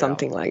blockchain or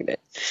something like that.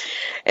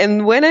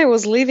 And when I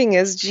was leaving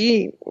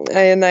SG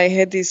and I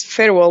had this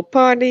farewell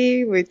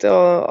party with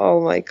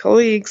all my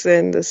colleagues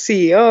and the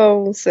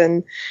CEOs,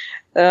 and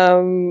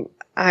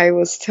I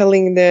was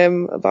telling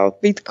them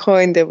about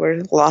Bitcoin, they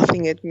were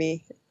laughing at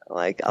me.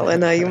 Like,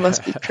 Alena, you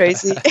must be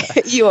crazy.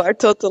 You are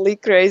totally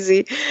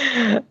crazy.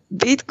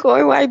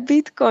 Bitcoin, why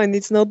Bitcoin?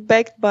 It's not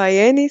backed by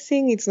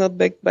anything. It's not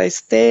backed by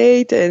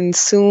state. And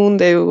soon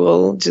they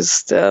will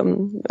just,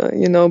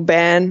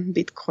 ban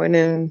Bitcoin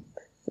and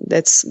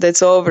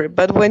that's over.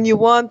 But when you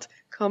want,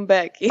 come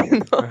back,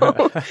 When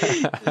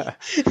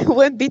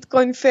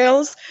Bitcoin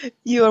fails,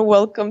 you are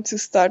welcome to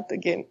start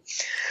again.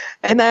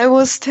 And I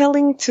was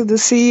telling to the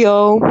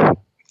CEO,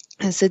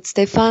 I said,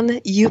 Stefan,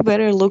 you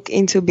better look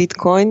into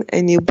Bitcoin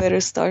and you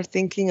better start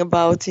thinking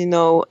about,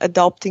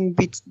 adopting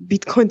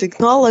Bitcoin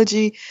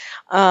technology,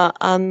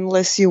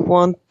 unless you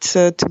want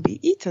to be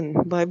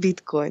eaten by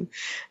Bitcoin.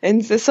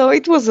 And so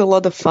it was a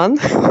lot of fun,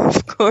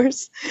 of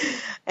course.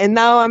 And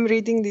now I'm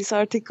reading this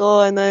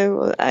article and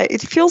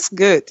it feels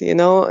good,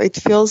 it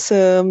feels,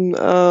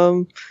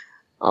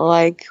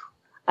 like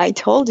I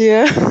told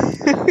you.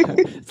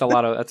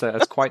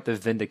 That's quite the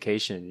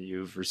vindication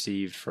you've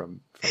received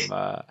from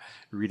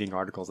reading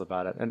articles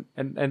about it.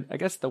 And I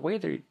guess the way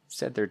they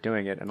said they're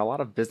doing it, and a lot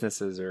of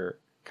businesses are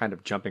kind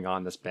of jumping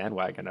on this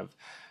bandwagon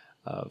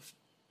of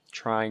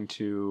trying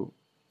to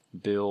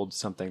build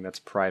something that's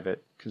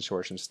private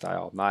consortium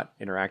style, not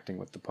interacting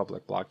with the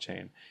public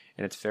blockchain.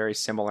 And it's very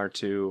similar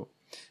to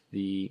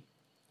the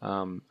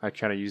I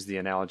try to use the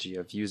analogy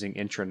of using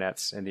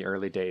intranets in the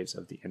early days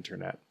of the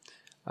internet.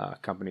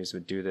 Companies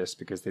would do this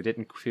because they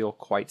didn't feel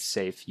quite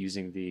safe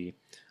using the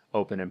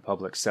open and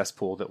public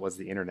cesspool that was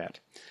the internet.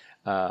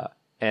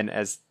 And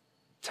as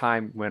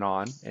time went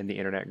on and the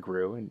internet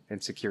grew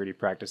and security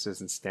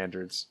practices and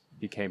standards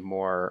became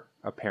more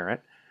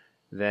apparent,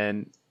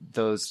 then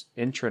those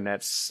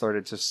intranets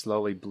started to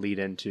slowly bleed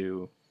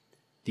into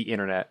the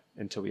internet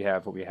until we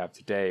have what we have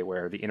today,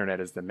 where the internet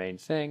is the main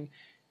thing.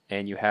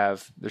 And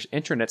there's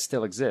intranets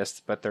still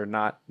exist, but they're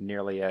not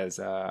nearly as,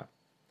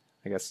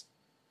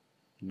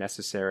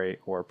 necessary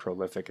or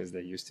prolific as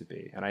they used to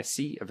be. And I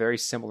see a very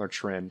similar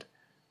trend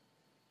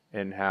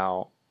in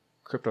how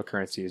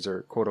cryptocurrencies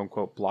or quote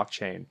unquote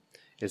blockchain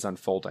is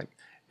unfolding.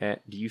 And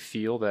do you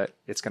feel that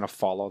it's going to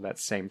follow that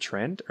same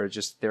trend, or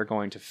just they're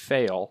going to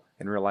fail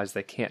and realize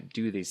they can't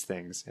do these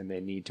things and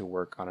they need to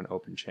work on an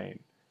open chain?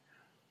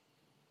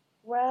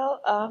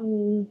 Well,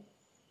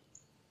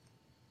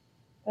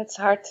 that's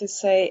hard to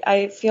say.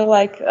 I feel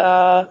like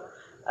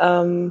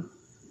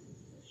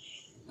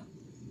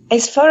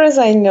as far as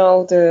I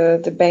know,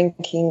 the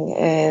banking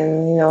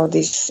and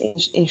these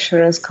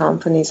insurance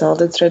companies, all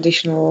the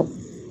traditional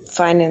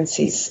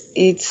finances,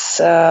 it's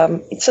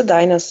a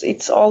dinosaur.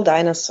 It's all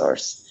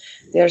dinosaurs.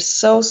 They're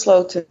so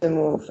slow to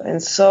move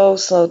and so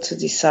slow to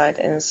decide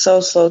and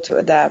so slow to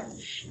adapt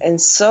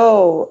and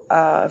so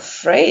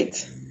afraid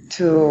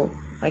to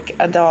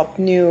adopt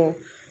new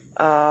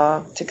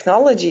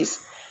technologies.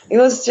 It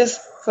was just,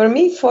 for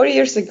me, 4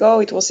 years ago,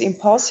 it was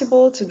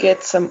impossible to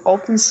get some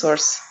open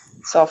source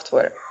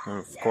software.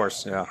 Of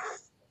course, yeah.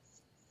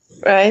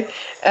 Right?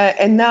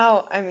 And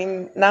now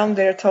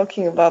they're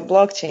talking about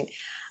blockchain.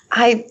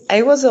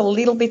 I was a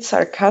little bit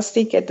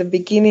sarcastic at the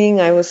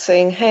beginning. I was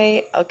saying,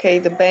 hey, okay,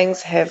 the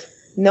banks have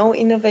no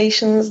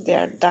innovations. They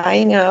are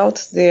dying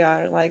out. They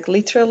are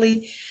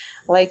literally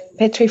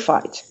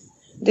petrified.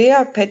 They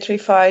are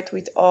petrified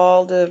with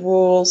all the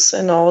rules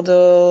and all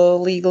the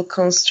legal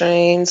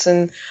constraints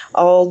and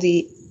all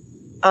the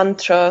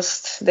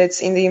untrust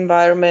that's in the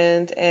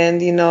environment,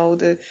 and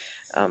the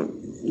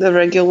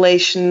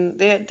regulation.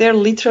 They're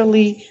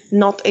literally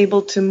not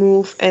able to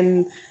move,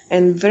 and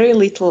very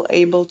little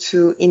able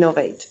to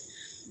innovate.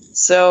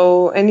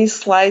 So any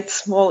slight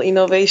small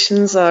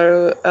innovations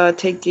are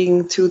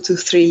taking 2 to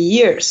 3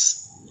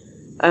 years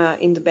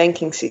in the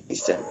banking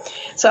system.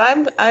 So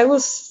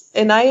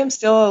I am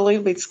still a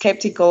little bit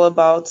skeptical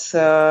about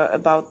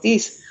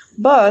this.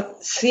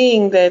 But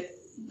seeing that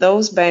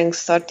those banks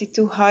started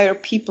to hire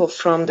people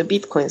from the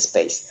Bitcoin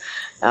space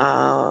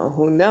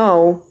who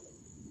know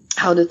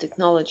how the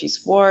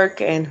technologies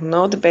work and who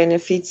know the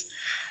benefits,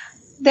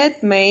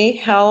 that may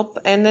help.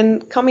 And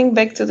then coming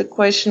back to the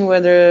question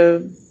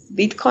whether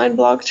Bitcoin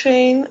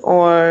blockchain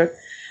or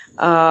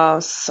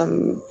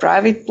some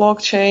private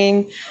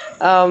blockchain,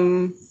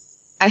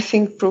 I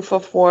think proof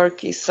of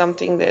work is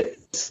something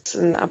that's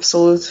an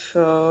absolute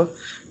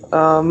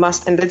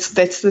must, and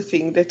that's the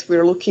thing that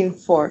we're looking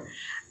for.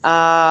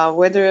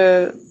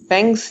 Whether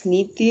banks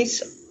need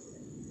this,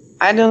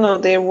 I don't know.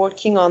 They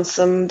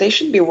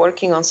should be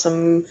working on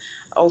some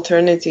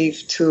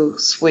alternative to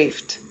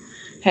SWIFT.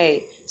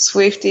 Hey,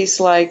 SWIFT is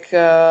like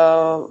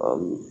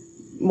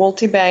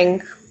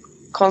multi-bank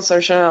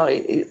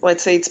consortium.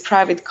 Let's say it's a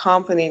private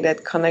company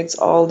that connects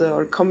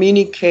or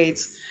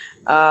communicates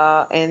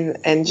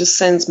and just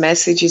sends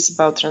messages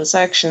about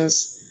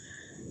transactions.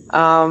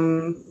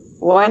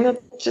 Why not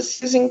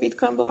just using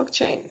Bitcoin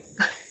blockchain?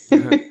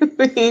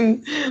 I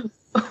mean,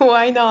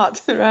 why not,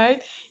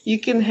 right? You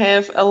can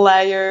have a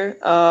layer,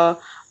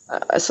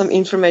 some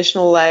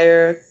informational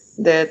layer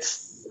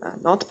that's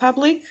not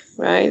public,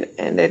 right?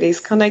 And that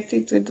is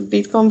connected to the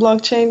Bitcoin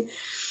blockchain.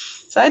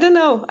 So I don't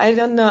know. I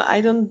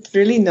don't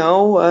really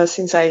know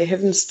since I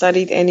haven't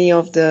studied any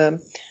of the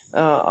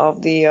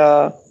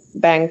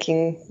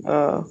banking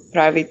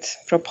private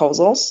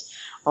proposals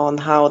on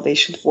how they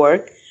should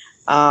work.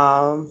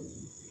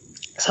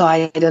 So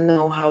I don't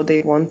know how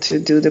they want to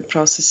do the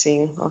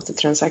processing of the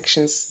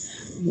transactions.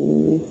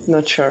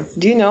 Not sure.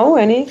 Do you know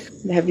any?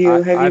 Have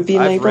you been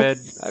able?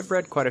 I've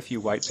read quite a few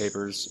white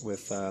papers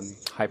with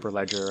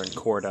Hyperledger and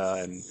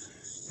Corda,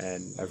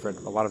 and I've read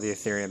a lot of the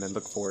Ethereum, and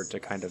look forward to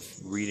kind of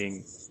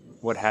reading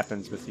what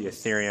happens with the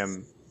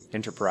Ethereum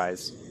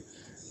enterprise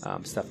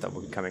stuff that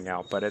will be coming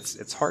out. But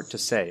it's hard to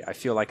say. I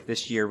feel like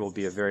this year will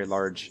be a very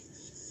large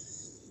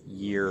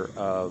year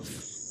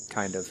of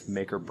kind of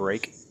make or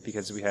break,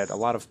 because we had a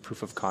lot of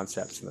proof of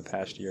concepts in the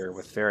past year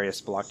with various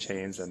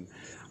blockchains, and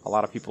a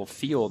lot of people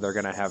feel they're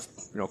going to have,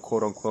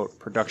 quote unquote,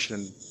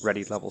 production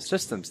ready level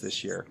systems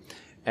this year,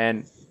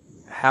 and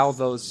how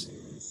those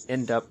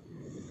end up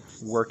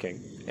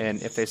working,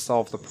 and if they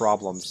solve the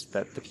problems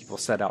that the people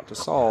set out to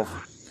solve,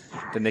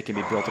 then they can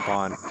be built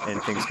upon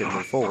and things can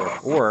move forward.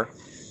 Or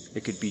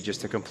it could be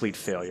just a complete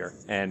failure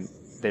and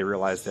they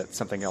realize that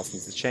something else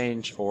needs to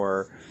change,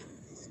 or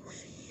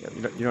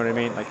you know what I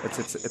mean? Like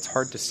it's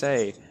hard to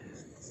say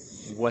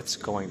what's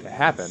going to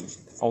happen,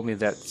 only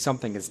that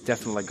something is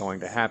definitely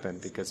going to happen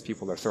because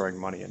people are throwing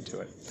money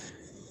into it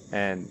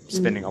and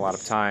spending a lot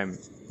of time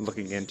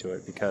looking into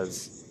it,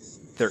 because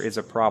there is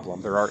a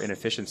problem, there are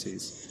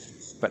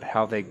inefficiencies, but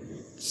how they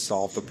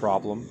solve the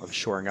problem of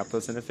shoring up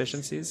those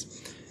inefficiencies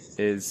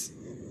is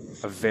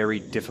a very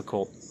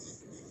difficult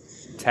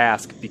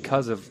task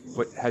because of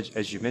what,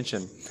 as you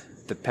mentioned,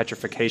 the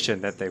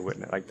petrification that they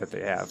witness, like that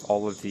they have,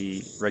 all of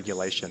the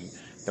regulation,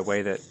 the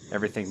way that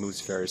everything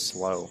moves very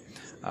slow,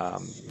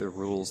 the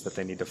rules that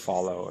they need to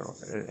follow,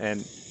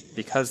 and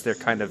because they're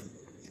kind of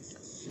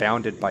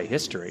bounded by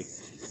history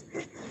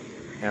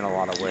in a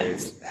lot of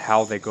ways,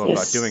 how they go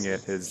about doing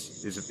it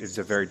is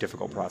a very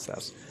difficult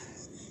process.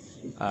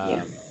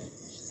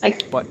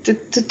 But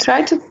to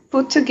try to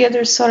put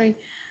together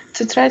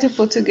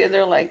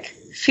like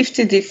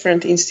 50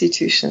 different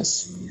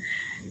institutions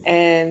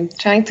and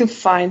trying to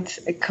find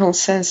a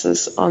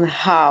consensus on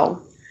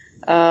how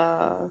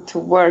to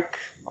work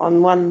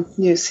on one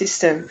new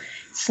system,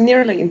 it's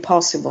nearly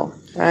impossible,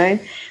 right?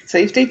 So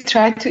if they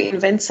try to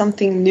invent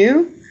something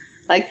new,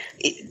 like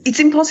it's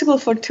impossible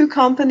for two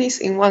companies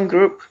in one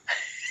group.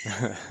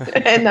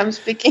 and I'm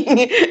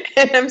speaking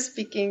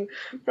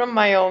from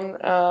my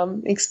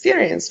own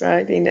experience,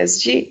 right, in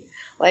SG.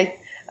 Like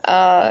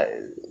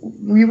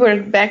we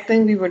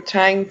were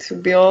trying to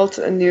build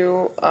a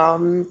new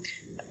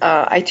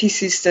IT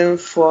system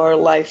for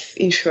life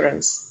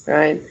insurance,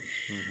 right?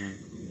 Mm-hmm.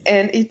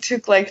 And it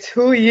took like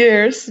 2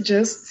 years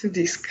just to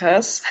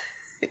discuss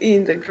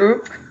in the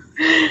group,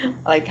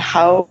 like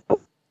how.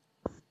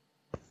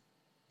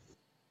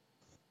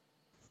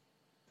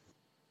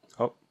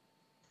 Oh,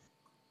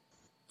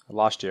 I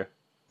lost you.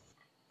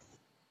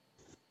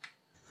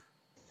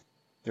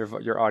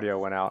 Your audio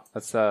went out.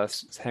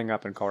 Let's hang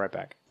up and call right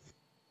back.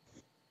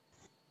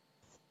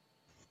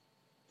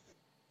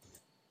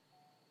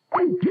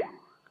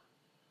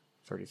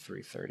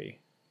 $33.30.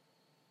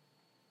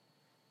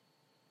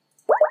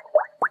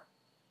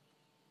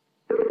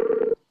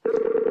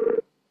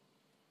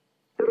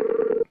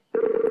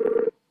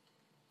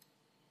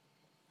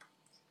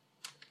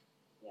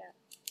 Yeah.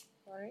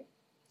 Sorry.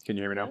 Can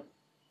you hear me now?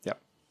 Yep.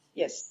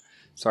 Yes.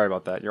 Sorry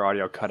about that. Your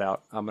audio cut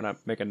out. I'm gonna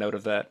make a note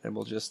of that, and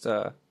we'll just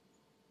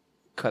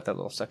cut that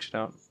little section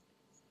out.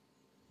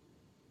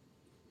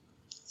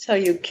 So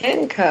you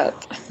can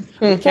cut.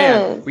 We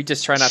can. We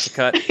just try not to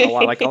cut a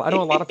lot. Like I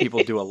know a lot of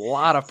people do a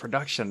lot of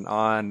production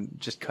on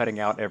just cutting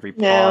out every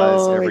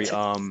pause, every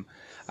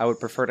I would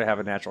prefer to have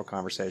a natural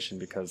conversation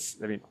because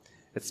I mean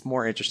it's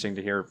more interesting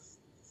to hear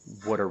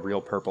what a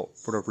real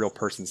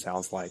person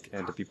sounds like,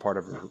 and to be part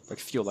of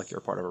feel like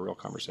you're part of a real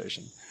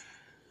conversation.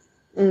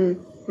 But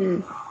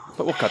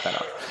we'll cut that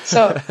out.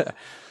 So,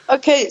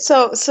 okay.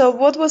 So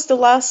what was the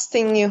last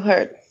thing you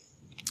heard?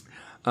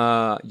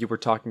 You were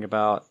talking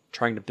about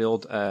trying to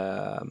build,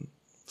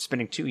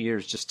 spending 2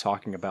 years just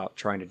talking about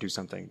trying to do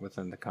something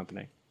within the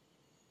company.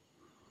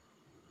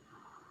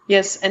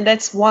 Yes, and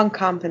that's one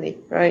company,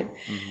 right?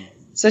 Mm-hmm.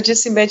 So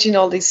just imagine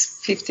all these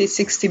 50,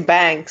 60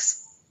 banks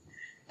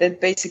that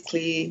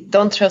basically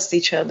don't trust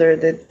each other,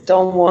 that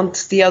don't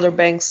want the other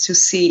banks to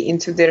see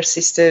into their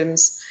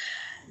systems,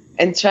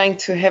 and trying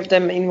to have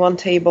them in one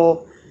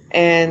table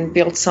and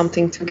build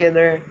something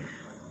together.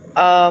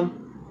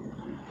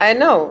 I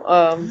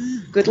know.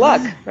 Good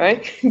luck,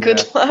 right?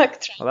 Good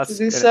luck trying to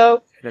do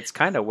so. That's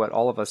kind of what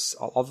all of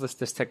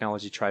this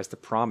technology tries to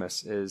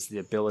promise is the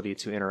ability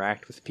to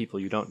interact with people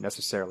you don't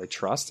necessarily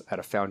trust at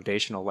a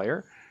foundational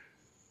layer,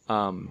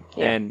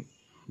 and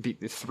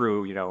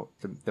through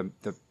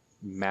the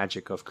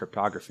magic of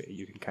cryptography,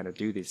 you can kind of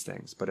do these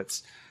things. But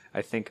it's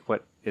I think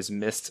what is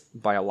missed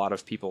by a lot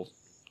of people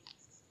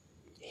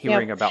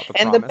hearing about the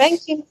promise. And the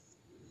banking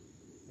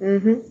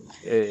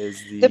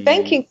is the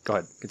banking. Go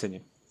ahead, continue.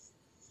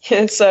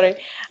 Yeah, sorry.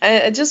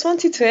 I just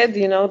wanted to add,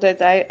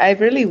 that I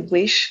really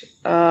wish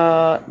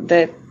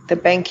that the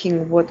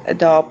banking would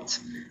adopt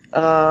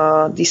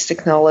this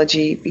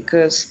technology,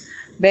 because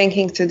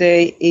banking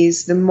today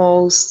is the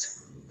most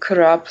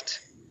corrupt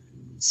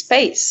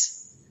space.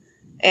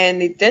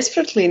 And it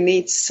desperately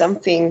needs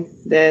something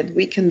that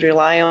we can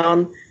rely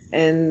on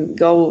and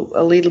go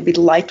a little bit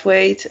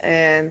lightweight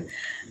and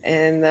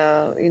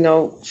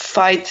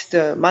fight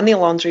the money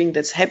laundering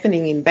that's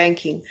happening in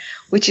banking,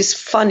 which is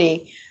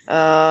funny.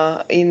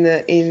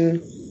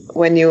 In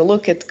when you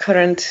look at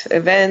current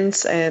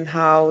events and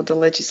how the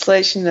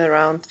legislation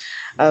around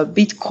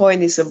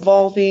Bitcoin is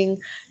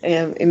evolving,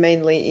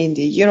 mainly in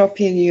the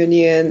European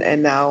Union,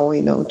 and now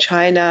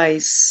China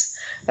is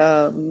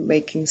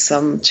making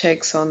some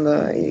checks on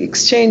the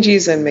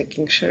exchanges and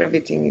making sure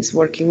everything is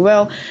working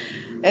well,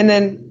 and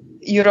then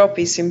Europe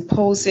is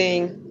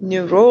imposing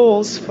new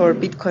rules for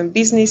Bitcoin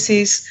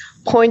businesses,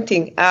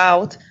 pointing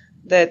out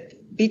that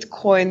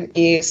Bitcoin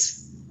is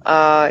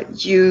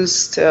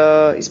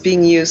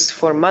being used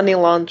for money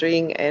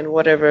laundering and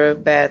whatever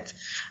bad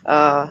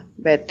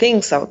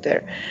things out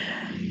there.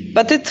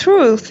 But the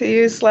truth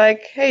is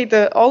hey,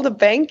 all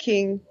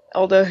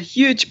the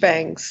huge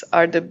banks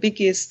are the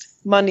biggest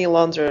money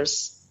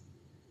launderers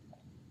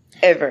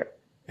ever.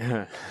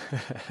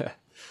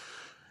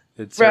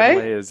 It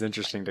certainly is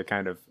interesting to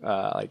kind of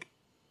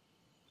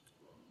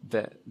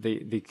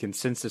the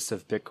consensus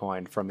of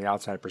Bitcoin from the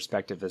outside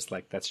perspective is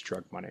that's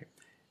drug money,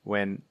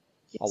 when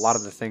a lot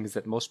of the things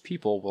that most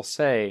people will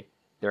say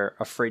they're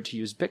afraid to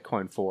use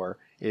Bitcoin for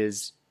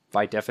is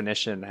by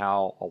definition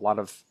how a lot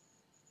of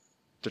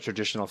the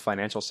traditional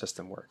financial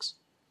system works.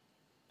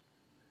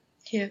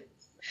 Yeah.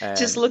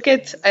 Just look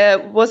at,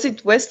 was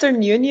it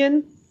Western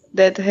Union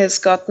that has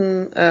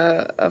gotten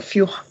a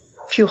few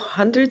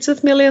hundreds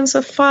of millions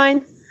of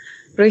fine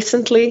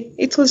recently?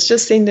 It was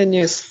just in the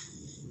news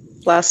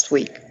last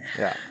week.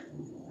 Yeah.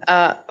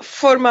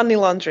 For money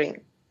laundering.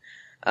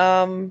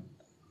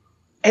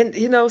 And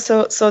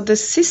so the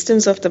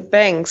systems of the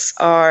banks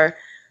are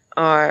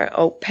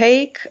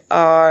opaque,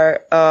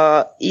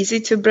 are easy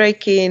to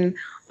break in,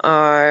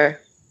 or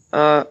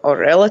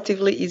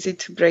relatively easy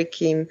to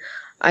break in.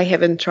 I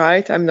haven't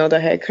tried. I'm not a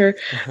hacker,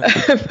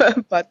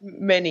 but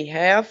many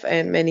have,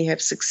 and many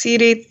have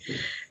succeeded,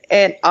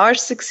 and are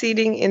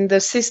succeeding. And the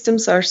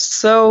systems are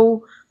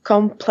so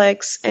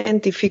complex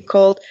and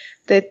difficult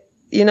that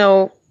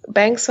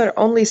banks are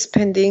only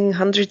spending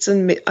hundreds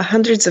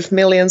of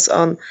millions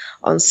on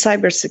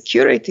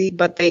cybersecurity,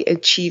 but they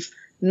achieve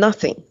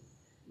nothing.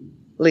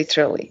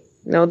 Literally,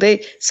 there's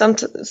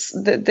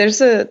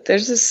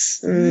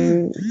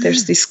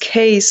this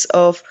case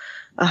of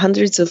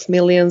hundreds of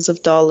millions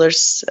of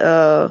dollars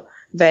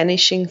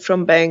vanishing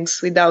from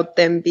banks without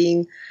them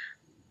being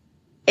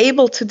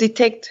able to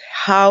detect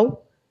how,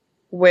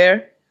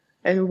 where,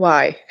 and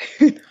why.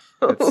 You'd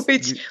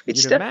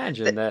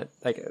imagine that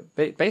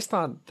based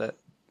on that.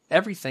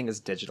 Everything is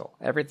digital.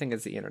 Everything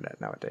is the internet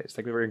nowadays.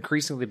 We're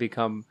increasingly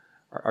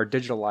our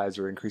digital lives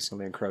are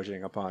increasingly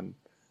encroaching upon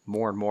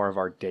more and more of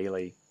our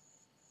daily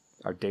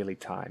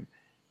time.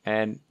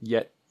 And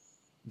yet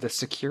the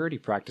security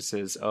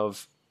practices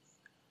of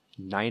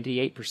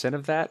 98%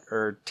 of that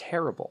are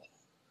terrible.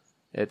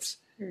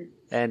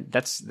 And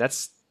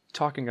that's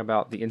talking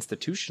about the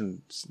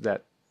institutions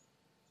that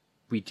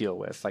we deal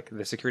with.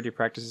 The security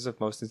practices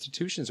of most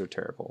institutions are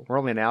terrible. We're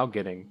only now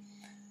getting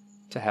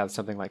to have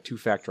something like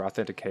two-factor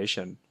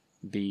authentication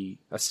be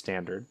a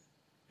standard,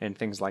 and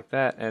things like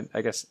that. And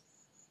I guess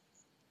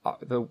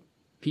the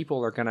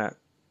people are going to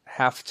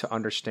have to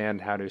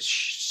understand how to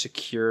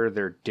secure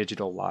their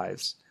digital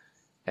lives.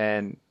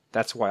 And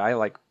that's why I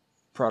like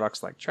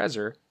products like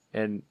Trezor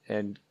and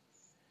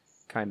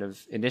kind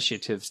of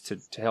initiatives to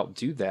help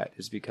do that,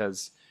 is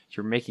because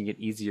you're making it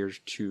easier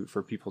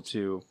for people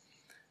to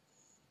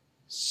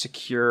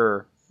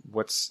secure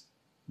what's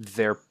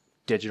their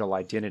digital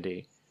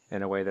identity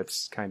in a way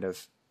that's kind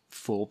of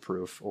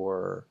foolproof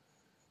or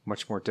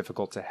much more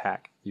difficult to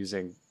hack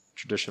using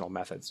traditional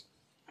methods.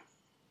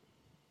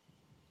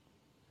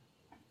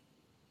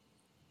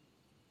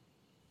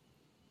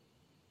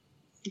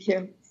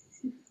 Yeah.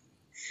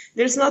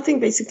 There's nothing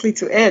basically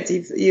to add.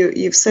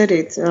 You've said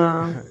it.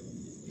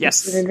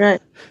 Yes. You said it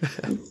right.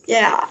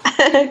 Yeah.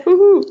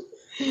 Woohoo.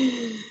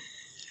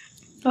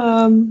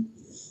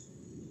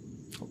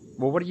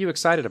 Well, what are you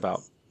excited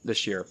about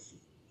this year?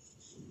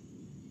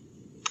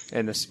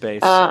 In the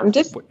space, and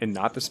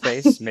not the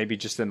space, maybe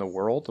just in the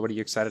world. What are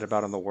you excited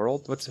about in the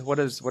world? What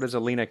does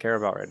Alina care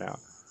about right now?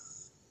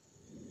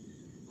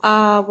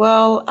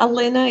 Well,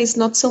 Alena is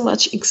not so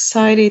much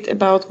excited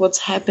about what's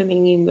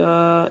happening in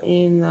the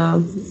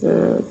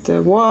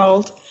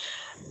world.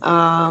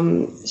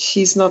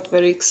 She's not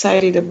very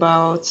excited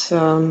about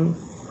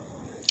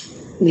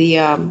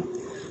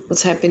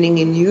what's happening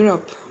in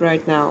Europe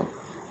right now.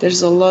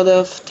 There's a lot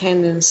of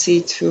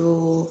tendency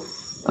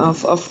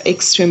of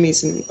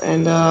extremism,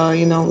 and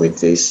with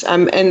this,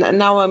 and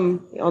now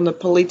I'm on a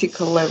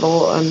political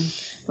level and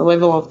the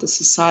level of the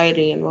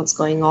society and what's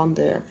going on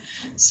there.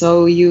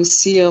 So you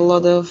see a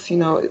lot of,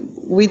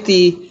 with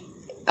the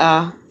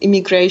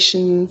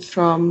immigration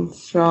from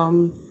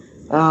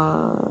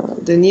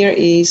the Near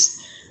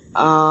East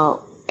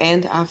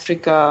and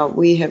Africa,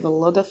 we have a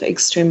lot of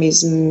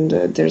extremism.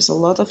 There's a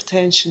lot of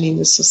tension in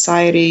the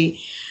society,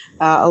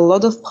 a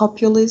lot of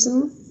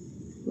populism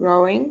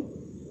growing,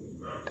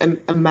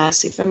 a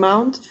massive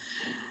amount,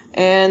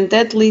 and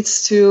that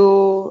leads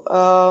to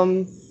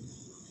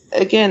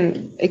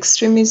again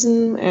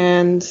extremism.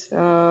 And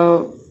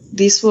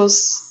this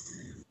was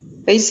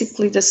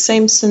basically the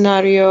same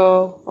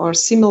scenario or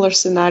similar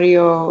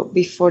scenario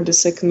before the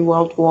Second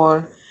World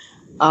War,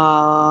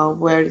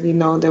 where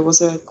there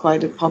was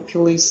quite a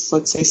populist,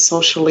 let's say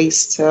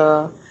socialist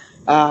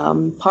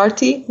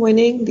party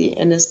winning, the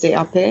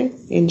NSDAP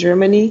in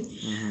Germany,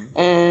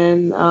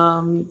 and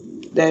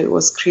that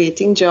was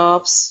creating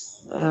jobs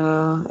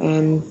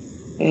and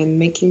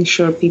making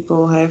sure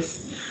people have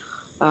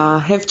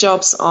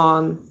jobs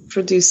on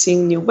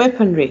producing new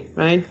weaponry,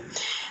 right?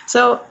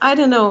 So I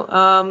don't know.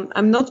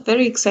 I'm not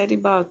very excited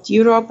about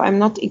Europe. I'm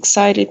not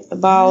excited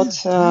about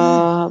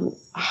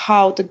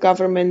how the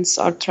governments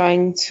are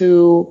trying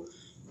to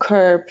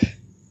curb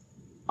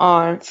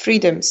our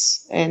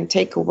freedoms and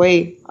take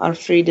away our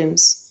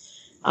freedoms.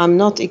 I'm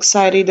not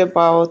excited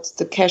about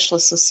the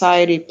cashless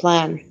society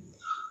plan.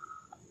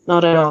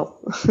 Not at all.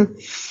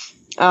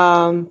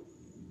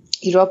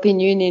 European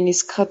Union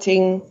is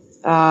cutting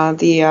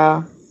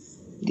the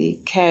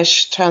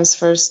cash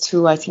transfers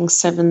to, I think,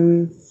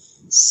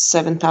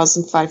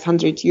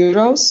 7,500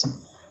 euros,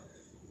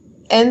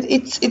 and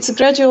it's a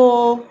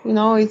gradual.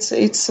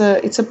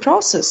 It's a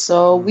process.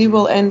 So we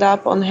will end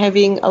up on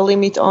having a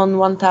limit on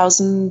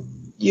 1,000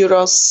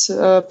 euros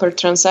per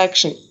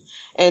transaction,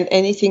 and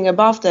anything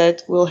above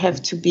that will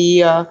have to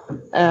be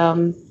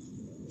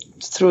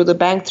through the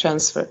bank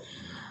transfer.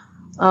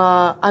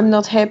 I'm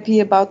not happy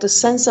about the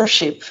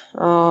censorship,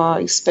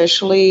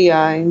 especially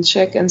in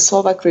Czech and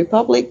Slovak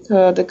Republic.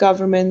 The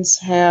governments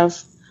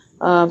have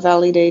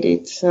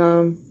validated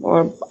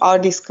or are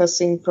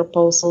discussing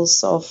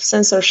proposals of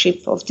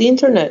censorship of the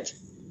internet,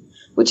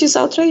 which is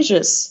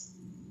outrageous.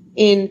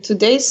 In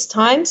today's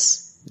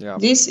times,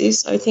 This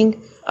is, I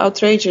think,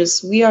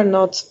 outrageous. We are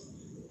not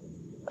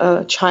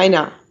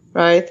China,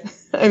 right?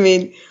 I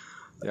mean,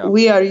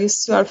 we are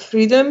used to our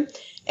freedom.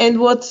 And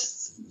what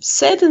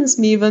saddens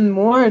me even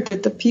more,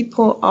 that the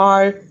people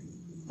are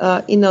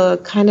in a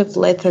kind of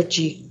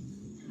lethargy.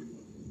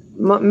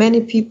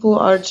 Many people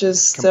are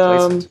just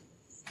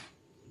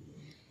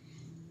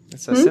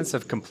it's a sense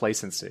of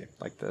complacency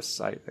like this.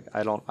 I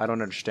don't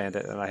understand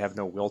it, and I have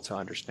no will to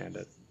understand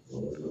it.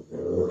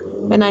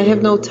 And I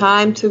have no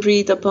time to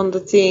read up on the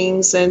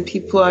things, and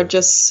people are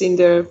just in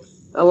their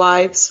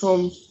lives,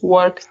 home,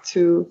 work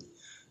to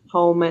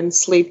home and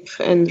sleep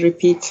and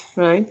repeat,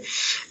 right?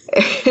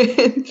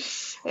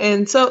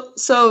 And so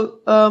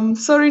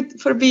sorry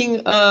for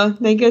being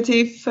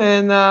negative,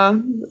 and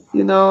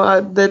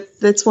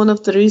that's one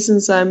of the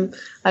reasons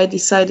I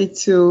decided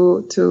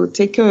to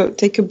take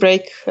a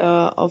break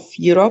of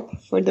Europe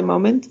for the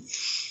moment,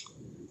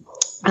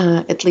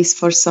 at least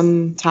for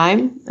some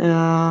time.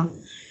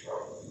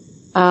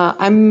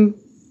 I'm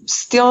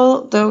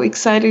still, though,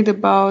 excited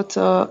about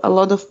a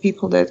lot of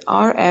people that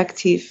are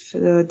active,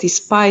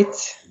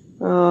 despite.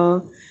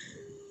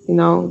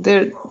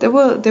 There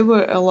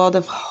were a lot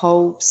of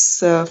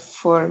hopes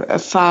for a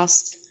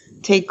fast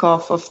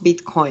takeoff of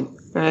Bitcoin,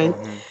 right?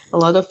 Mm-hmm. A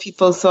lot of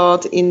people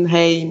thought in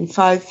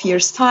 5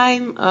 years'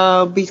 time,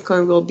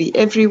 Bitcoin will be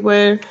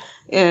everywhere,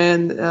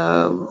 and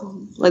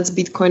let's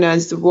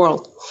Bitcoinize the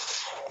world.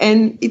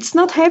 And it's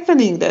not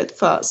happening that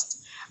fast.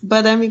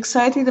 But I'm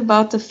excited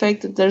about the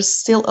fact that there's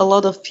still a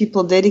lot of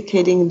people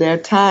dedicating their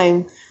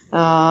time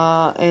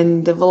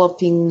and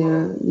developing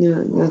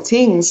new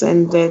things,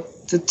 and that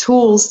the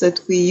tools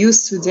that we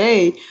use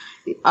today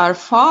are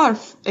far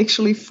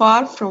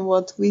from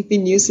what we've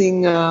been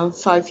using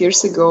 5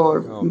 years ago.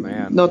 Or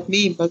not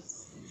me, but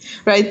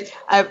right.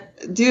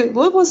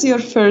 What was your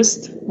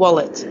first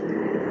wallet?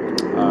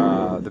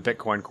 The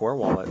Bitcoin Core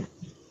wallet.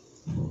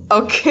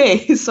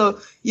 Okay, so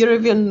you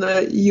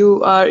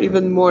are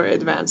even more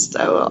advanced.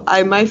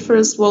 My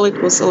first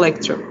wallet was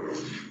Electrum,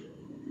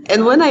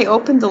 and when I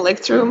opened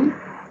Electrum,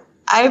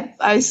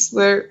 I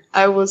swear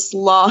I was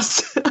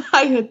lost.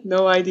 I had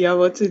no idea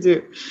what to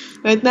do.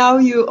 Right now,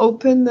 you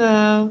open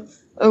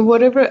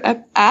whatever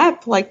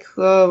app, like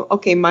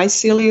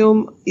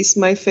Mycelium is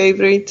my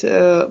favorite,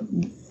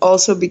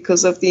 also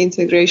because of the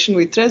integration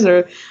with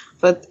Trezor,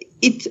 but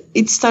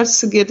it starts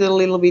to get a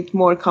little bit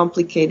more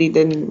complicated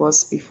than it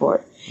was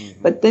before.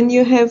 Mm-hmm. But then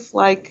you have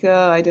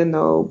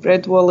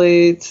Bread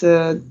Wallet,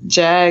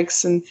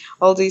 Jax, and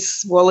all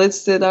these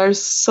wallets that are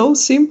so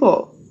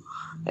simple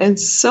and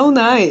so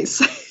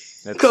nice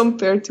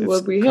compared to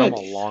what we had.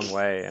 It's come a long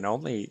way, and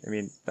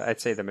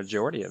I'd say the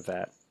majority of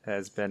that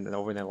has been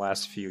over the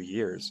last few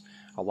years.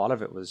 A lot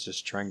of it was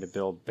just trying to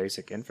build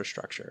basic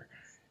infrastructure,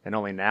 and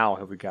only now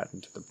have we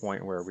gotten to the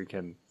point where we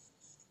can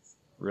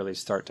really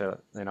start to,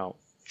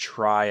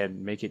 try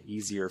and make it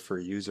easier for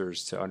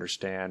users to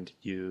understand,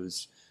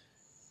 use,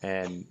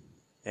 and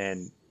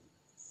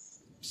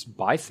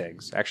buy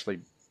things.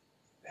 Actually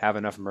have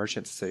enough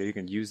merchants so you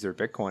can use their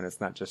Bitcoin. It's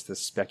not just this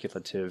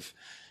speculative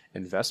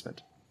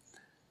investment.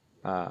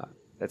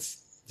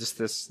 That's just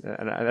this,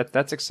 and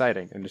that's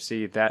exciting, and to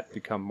see that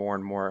become more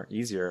and more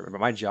easier. But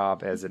my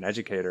job as an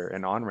educator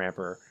and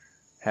on-ramper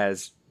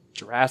has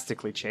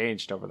drastically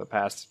changed over the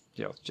past,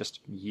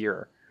 just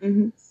year.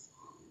 Mm-hmm.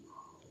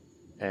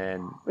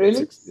 And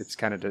really? it's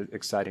kind of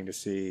exciting to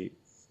see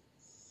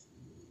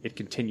it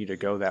continue to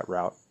go that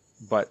route.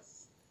 But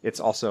it's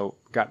also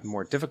gotten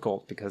more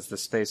difficult because the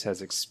space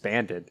has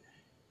expanded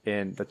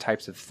in the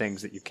types of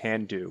things that you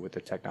can do with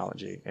the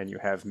technology. And you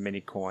have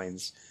many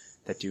coins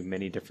that do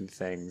many different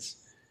things.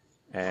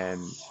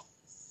 And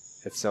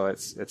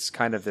it's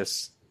kind of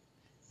this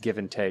give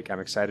and take. I'm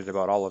excited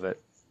about all of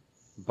it,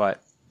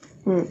 but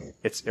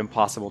it's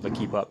impossible to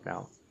keep up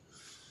now.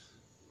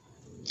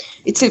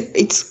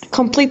 It's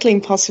completely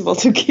impossible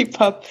to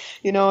keep up,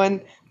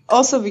 and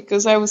also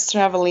because I was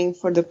traveling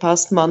for the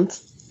past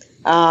month,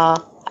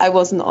 I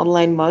wasn't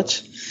online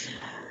much.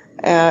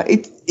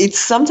 It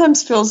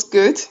sometimes feels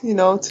good,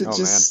 to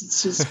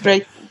just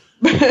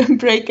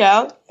break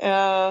out.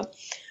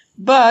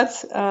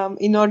 But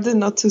in order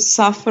not to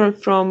suffer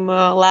from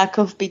lack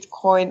of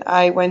Bitcoin,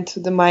 I went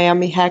to the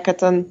Miami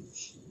hackathon,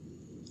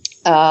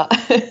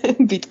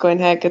 Bitcoin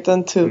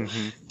hackathon,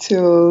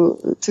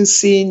 to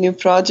see new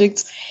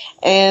projects,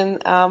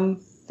 and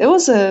there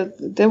was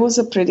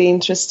a pretty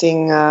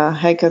interesting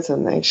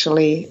hackathon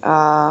actually.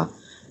 A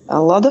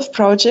lot of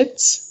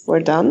projects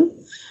were done.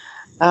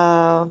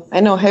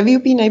 I know. Have you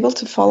been able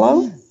to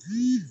follow?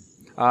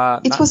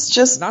 It was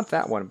just not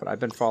that one, but I've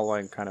been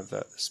following kind of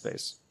the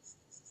space.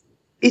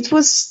 It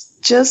was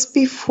just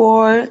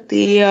before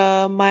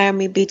the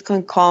Miami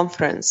Bitcoin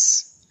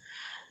conference.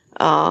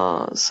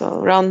 So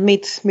around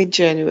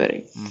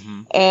mid-January.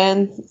 Mm-hmm.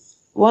 And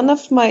one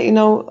of my,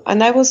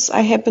 and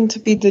I happened to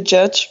be the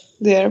judge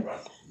there.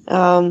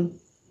 So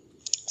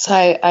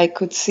I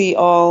could see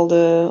all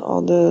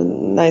the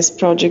nice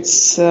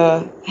projects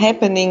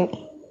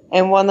happening.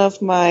 And one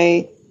of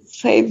my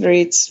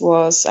favorites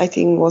was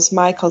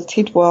Michael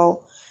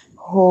Tidwell,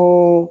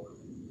 who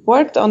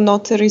worked on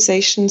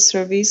notarization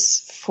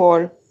service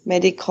for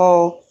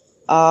medical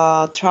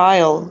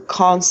trial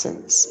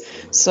consents.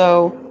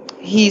 So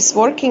he's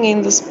working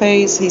in the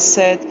space. He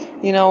said,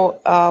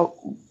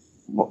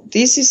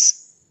 this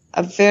is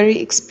a very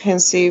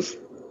expensive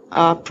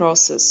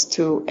process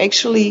to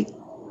actually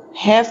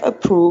have a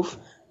proof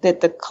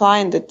that the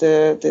client, that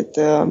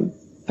the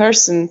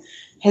person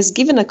has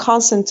given a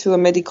consent to a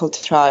medical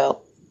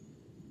trial.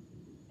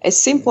 As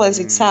simple as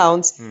it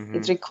sounds,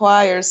 it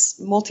requires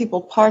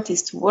multiple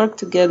parties to work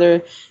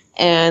together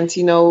and,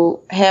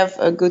 have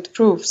a good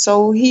proof.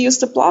 So he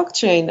used the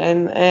blockchain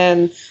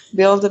and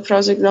built the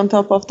project on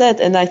top of that.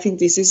 And I think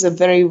this is a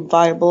very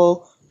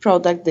viable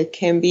product that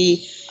can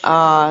be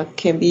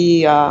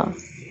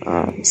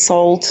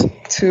sold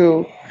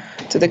to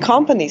the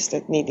companies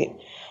that need it.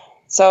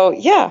 So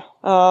yeah,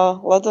 a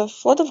lot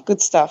of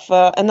good stuff.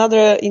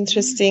 Another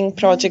interesting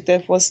project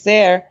that was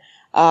there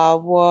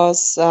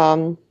was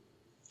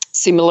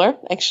similar,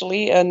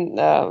 actually, and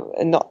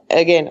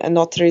again, a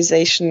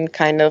notarization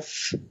kind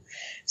of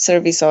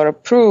service or a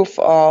proof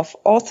of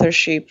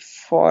authorship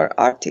for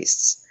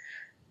artists.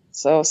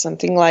 So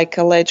something like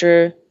a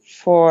ledger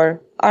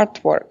for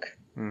artwork,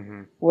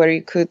 where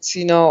you could,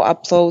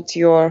 upload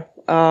your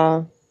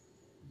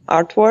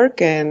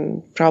artwork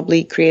and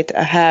probably create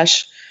a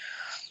hash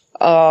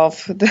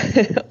of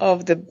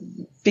the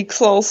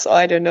pixels,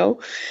 I don't know.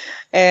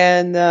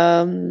 And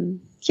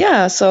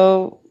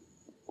so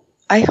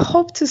I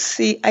hope to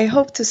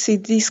see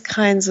these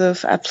kinds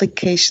of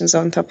applications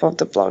on top of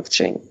the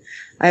blockchain.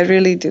 I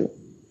really do.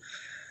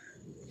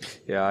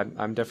 Yeah,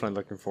 I'm definitely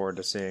looking forward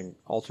to seeing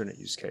alternate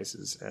use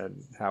cases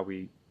and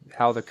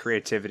how the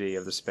creativity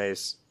of the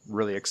space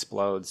really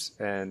explodes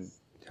and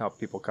how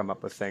people come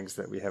up with things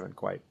that we haven't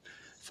quite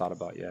thought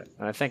about yet.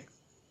 And I think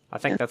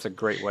that's a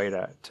great way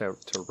to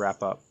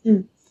wrap up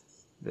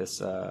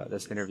this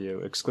interview,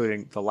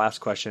 excluding the last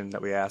question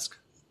that we ask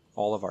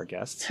all of our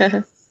guests.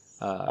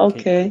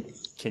 Okay.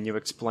 Can you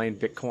explain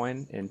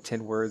Bitcoin in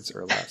 10 words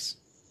or less?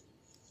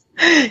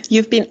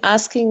 You've been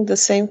asking the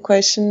same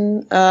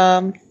question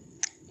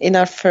in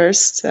our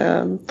first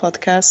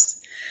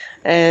podcast,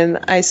 and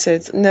I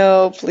said,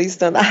 no, please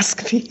don't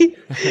ask me.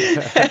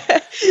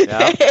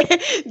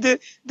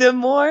 The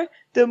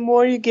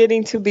more you get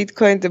into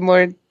Bitcoin, the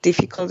more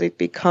difficult it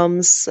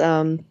becomes.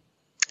 And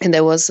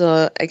there was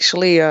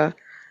actually a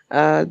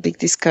big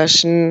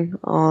discussion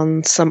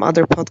on some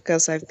other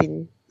podcasts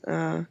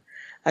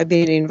I've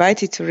been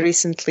invited to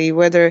recently,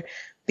 whether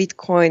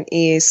Bitcoin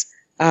is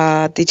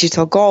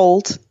digital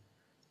gold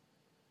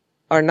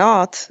or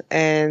not,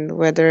 and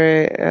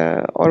whether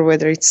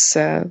it's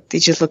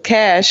digital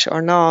cash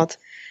or not.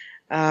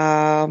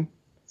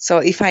 So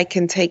if I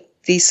can take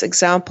this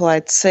example,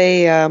 I'd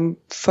say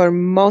for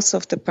most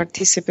of the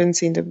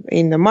participants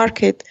in the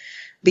market,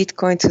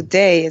 Bitcoin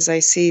today, as I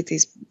see it,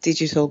 is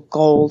digital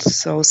gold.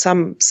 So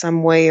some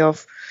way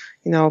of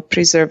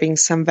preserving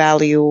some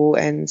value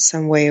and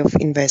some way of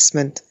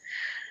investment.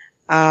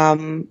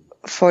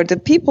 For the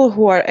people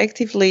who are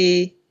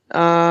actively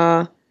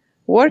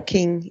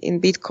working in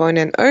Bitcoin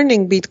and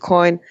earning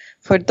Bitcoin,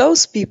 for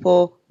those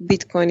people,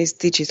 Bitcoin is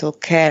digital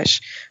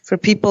cash. For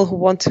people who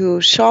want to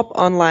shop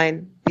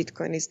online,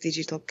 Bitcoin is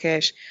digital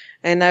cash.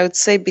 And I would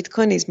say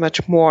Bitcoin is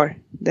much more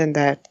than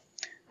that.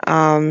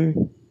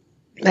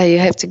 Now you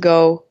have to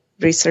go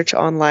research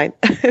online.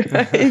 It's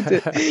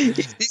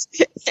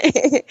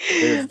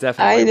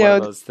definitely one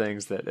of those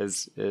things that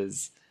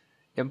is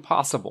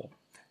impossible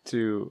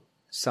to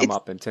sum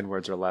up in 10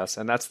 words or less.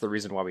 And that's the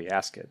reason why we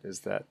ask it, is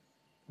that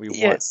we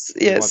want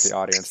the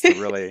audience to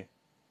really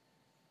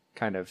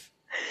kind of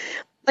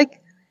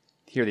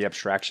hear the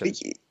abstraction.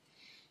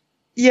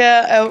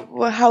 Yeah,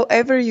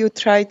 however you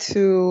try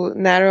to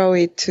narrow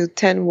it to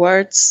 10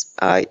 words,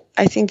 I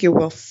think you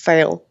will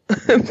fail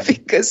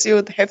because you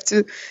would have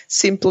to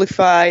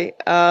simplify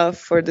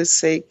for the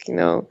sake,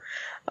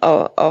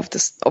 of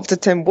the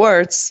 10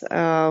 words,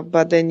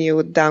 but then you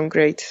would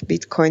downgrade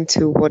Bitcoin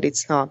to what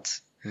it's not.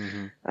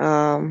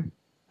 Mm-hmm.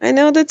 I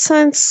know that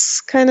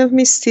sounds kind of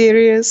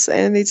mysterious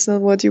and it's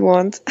not what you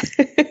want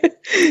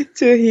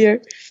to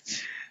hear.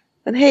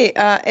 And hey,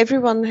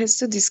 everyone has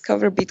to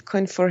discover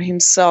Bitcoin for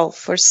himself.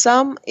 For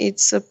some,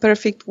 it's a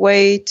perfect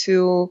way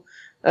to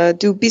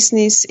do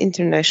business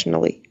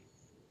internationally,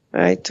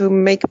 right? To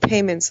make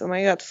payments. Oh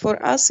my God.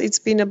 For us, it's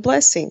been a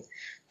blessing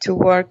to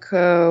work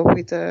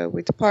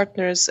with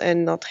partners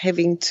and not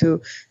having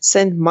to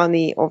send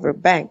money over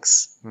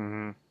banks,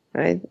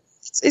 right?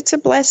 It's a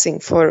blessing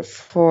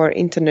for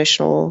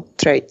international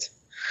trade.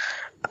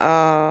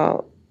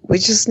 We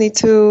just need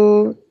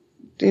to,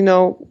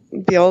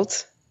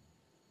 build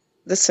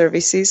the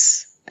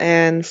services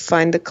and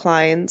find the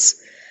clients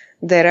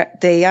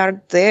that they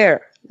are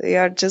there. They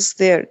are just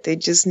there. They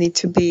just need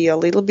to be a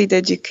little bit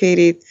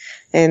educated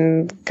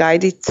and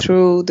guided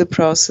through the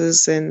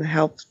process and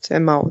help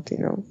them out,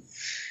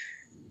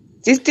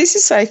 This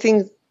is, I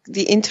think,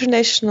 the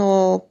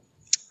international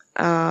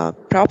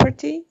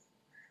property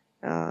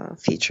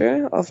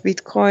feature of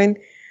Bitcoin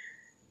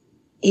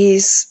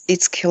is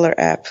its killer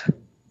app.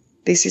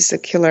 This is a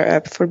killer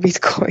app for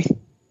Bitcoin.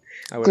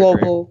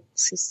 Global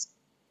system.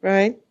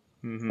 Right?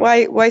 Mm-hmm.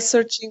 Why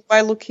searching?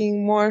 Why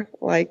looking more?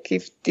 Like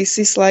if this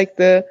is like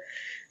the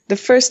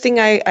first thing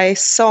I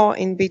saw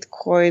in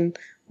Bitcoin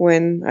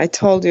when I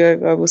told you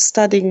I was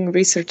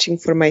researching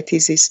for my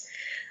thesis,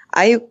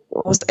 I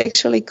was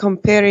actually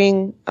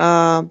comparing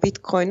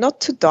Bitcoin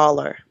not to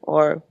dollar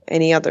or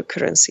any other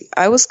currency.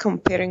 I was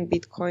comparing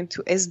Bitcoin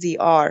to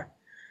SDR.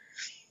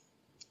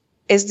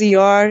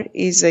 SDR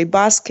is a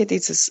basket.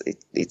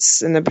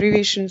 It's an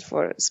abbreviation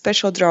for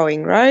special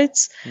drawing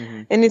rights,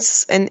 and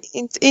it's an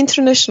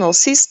international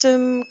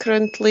system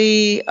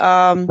currently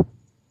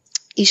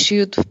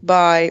issued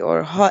by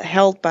or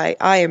held by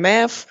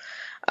IMF.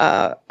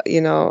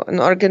 An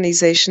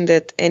organization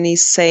that any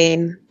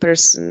sane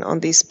person on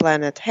this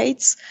planet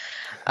hates.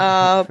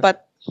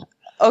 But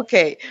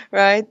okay,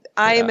 right?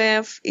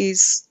 IMF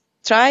is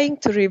trying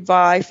to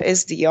revive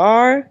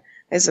SDR.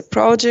 As a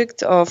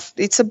project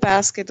it's a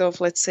basket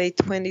of, let's say,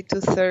 20 to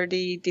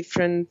 30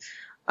 different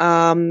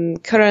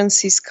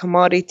currencies,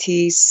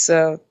 commodities,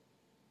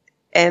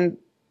 and,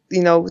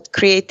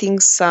 creating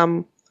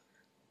some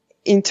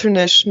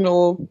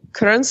international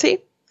currency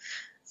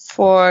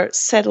for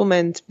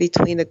settlement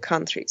between the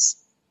countries.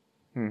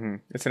 Mm-hmm.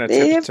 It's an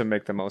attempt to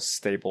make the most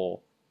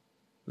stable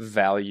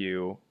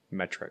value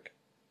metric.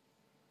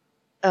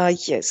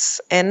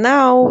 Yes, and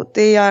now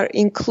they are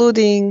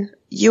including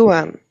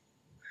yuan,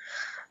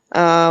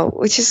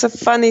 which is a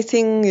funny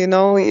thing.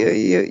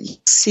 You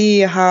see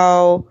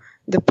how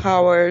the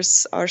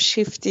powers are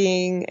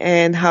shifting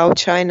and how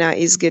China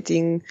is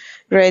getting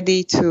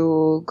ready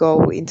to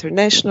go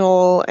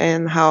international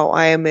and how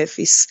IMF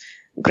is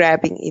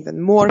grabbing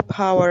even more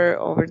power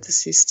over the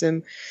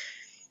system.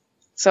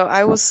 So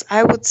I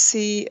would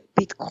see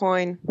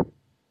Bitcoin,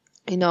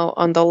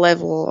 on the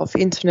level of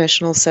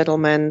international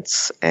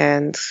settlements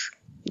and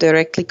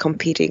directly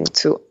competing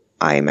to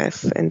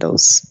IMF and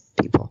those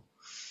people.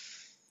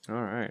 All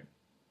right.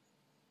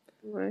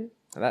 Right.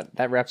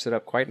 That wraps it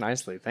up quite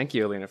nicely. Thank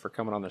you, Alina, for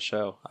coming on the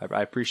show.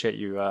 I appreciate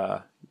you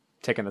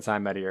taking the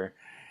time out of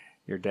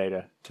your day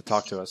to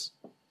talk to us.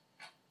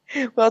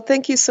 Well,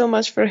 thank you so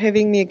much for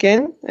having me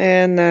again.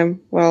 And,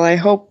 I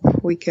hope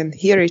we can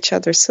hear each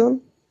other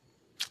soon.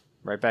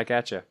 Right back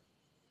at you.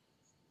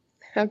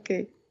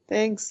 Okay,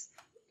 thanks.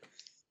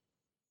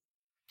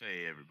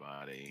 Hey,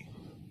 everybody.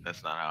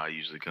 That's not how I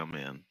usually come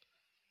in.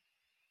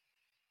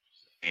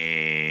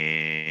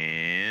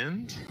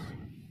 And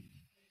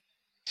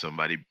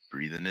somebody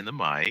breathing in the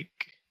mic.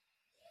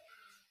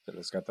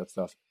 He's got that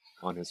stuff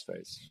on his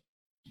face.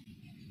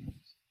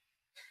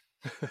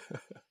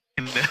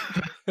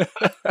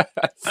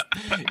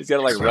 He's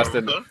got like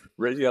resting.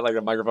 He's got like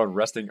a microphone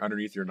resting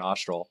underneath your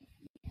nostril.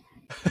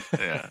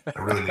 Yeah, I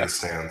really need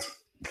stands.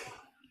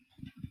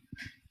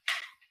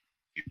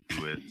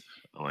 with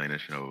Elena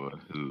Shinova,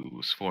 who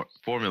was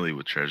formerly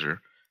with Trezor.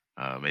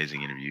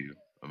 Amazing interview.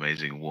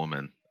 Amazing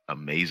woman.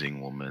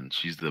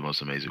 She's the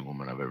most amazing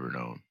woman I've ever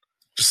known.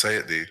 Just say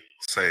it, D.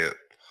 Say it.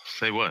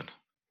 Say what?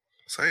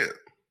 Say it.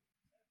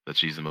 That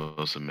she's the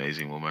most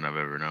amazing woman I've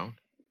ever known.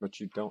 But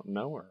you don't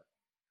know her.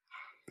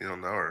 You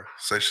don't know her.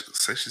 Say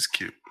she's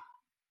cute.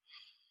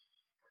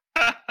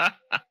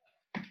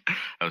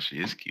 Oh, she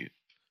is cute.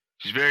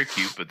 She's very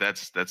cute, but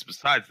that's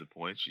besides the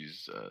point.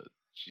 She's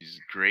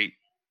great.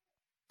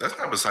 That's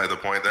not beside the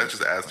point. That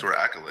just adds to her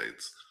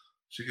accolades.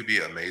 She could be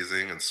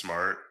amazing and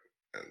smart,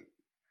 and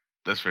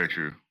that's very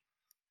true.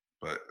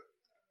 But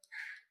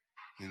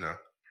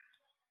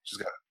she's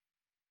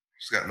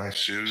got nice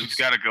shoes. She's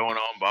got it going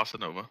on, bossa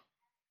nova.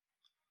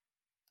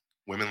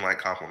 Women like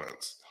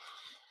compliments.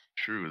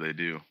 True, they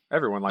do.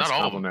 Everyone likes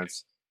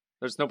compliments.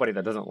 There's nobody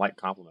that doesn't like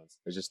compliments.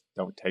 They just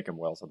don't take them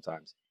well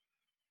sometimes.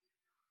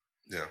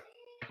 Yeah.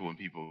 When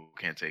people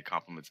can't take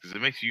compliments because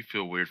it makes you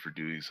feel weird for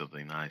doing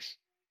something nice.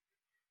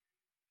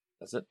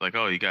 That's it. Like,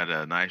 oh, you got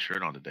a nice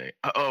shirt on today.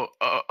 Oh.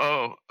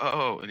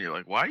 And you're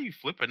like, why are you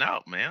flipping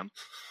out, man?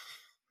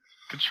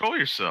 Control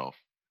yourself.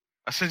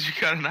 I said you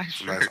got a nice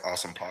shirt. Nice,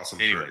 awesome, possum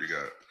shirt you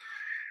got.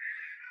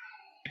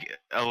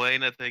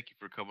 Elena, thank you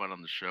for coming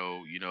on the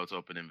show. It's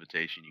open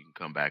invitation. You can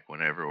come back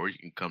whenever, or you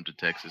can come to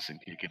Texas and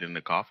kick it in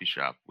the coffee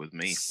shop with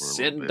me for a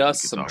little bit. Send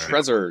us some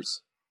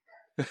Trezors.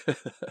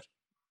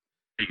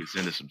 You can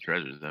send us some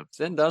Trezors.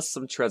 Send us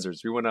some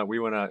Trezors. We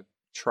wanna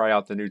try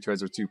out the new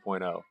Trezor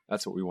 2.0.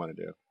 That's what we want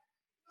to do.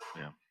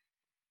 Yeah.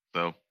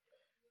 So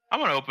I'm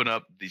gonna open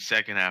up the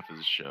second half of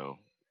the show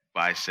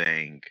by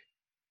saying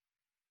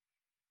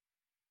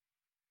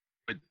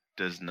it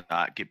does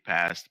not get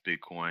past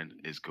Bitcoin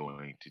is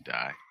going to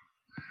die.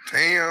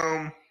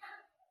 Damn.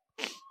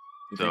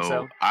 You think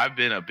so? I've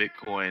been a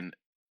Bitcoin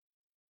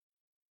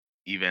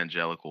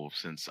evangelical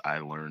since I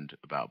learned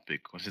about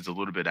Bitcoin. Since a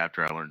little bit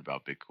after I learned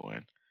about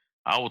Bitcoin.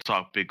 I will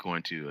talk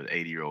Bitcoin to an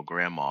 80-year-old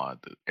grandma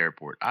at the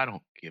airport. I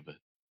don't give a.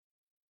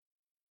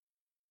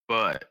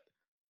 But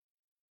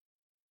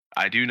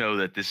I do know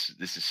that this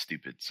is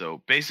stupid.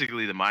 So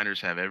basically, the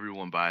miners have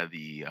everyone by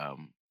the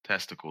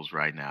testicles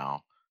right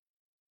now.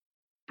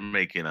 They're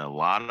making a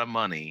lot of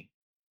money.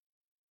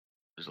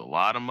 There's a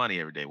lot of money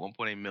every day.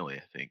 1.8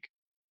 million, I think.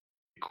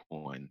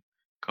 Bitcoin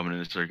coming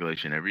into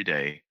circulation every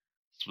day,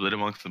 split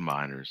amongst the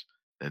miners.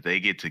 That they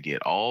get to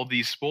get all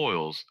these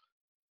spoils,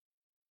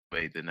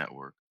 made the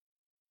network.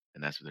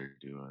 And that's what they're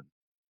doing.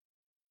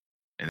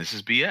 And this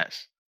is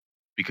BS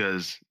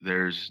because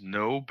there's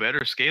no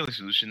better scaling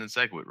solution than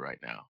SegWit right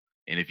now.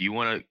 And if you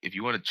want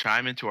to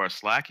chime into our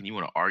Slack and you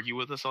want to argue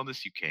with us on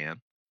this, you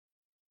can.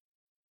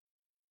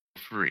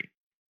 Free.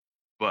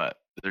 But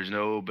there's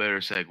no better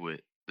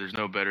SegWit. There's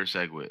no better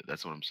SegWit.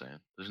 That's what I'm saying.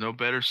 There's no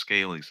better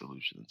scaling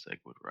solution than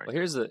SegWit right now. Well,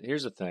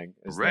 here's the thing.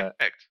 Is Correct.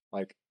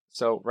 That,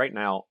 so right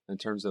now, in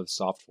terms of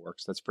soft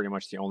forks, that's pretty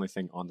much the only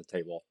thing on the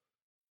table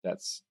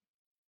that's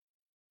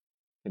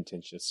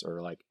contentious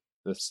or like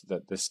the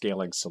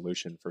scaling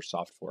solution for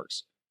soft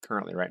forks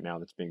currently right now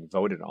that's being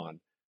voted on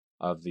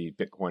of the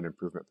Bitcoin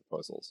improvement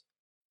proposals,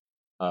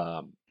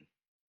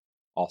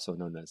 also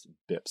known as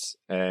BIPs.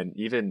 And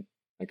even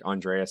like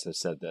Andreas has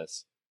said,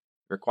 this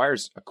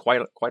requires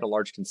quite a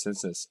large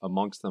consensus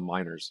amongst the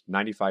miners,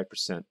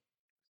 95%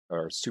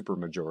 or super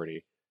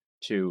majority,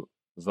 to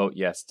vote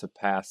yes to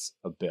pass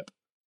a BIP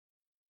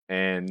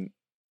and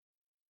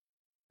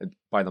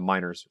by the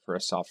miners for a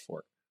soft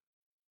fork.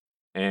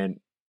 And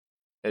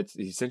it's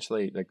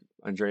essentially, like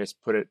Andreas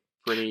put it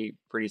pretty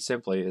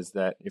simply, is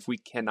that if we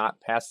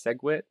cannot pass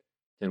SegWit,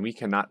 then we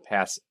cannot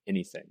pass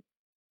anything.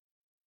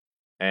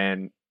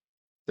 and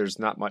there's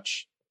not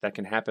much that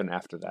can happen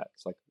after that.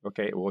 It's like,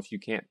 okay, well, if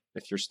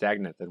you're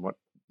stagnant, then what?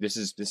 This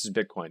is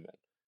Bitcoin. Then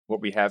what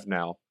we have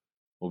now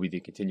will be the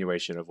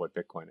continuation of what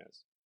Bitcoin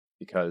is,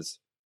 because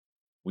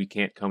we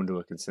can't come to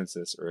a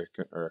consensus or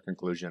a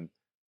conclusion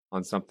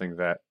on something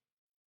that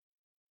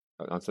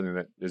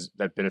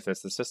that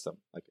benefits the system.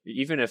 Like,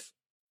 even if,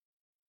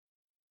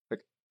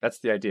 like, that's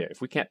the idea.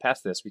 If we can't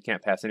pass this, we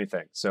can't pass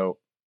anything. So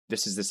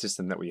this is the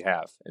system that we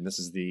have, and this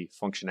is the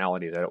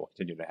functionality that it will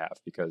continue to have,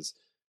 because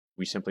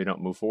we simply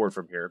don't move forward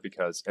from here,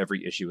 because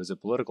every issue is a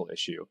political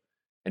issue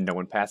and no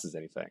one passes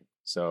anything.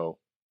 So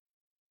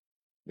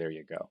there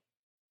you go.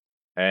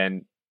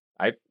 And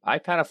I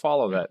kind of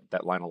follow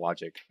that line of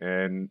logic.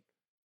 And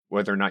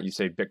whether or not you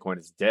say Bitcoin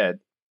is dead,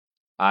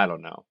 I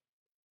don't know.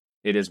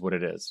 It is what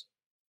it is.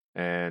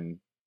 And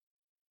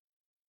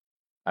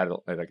I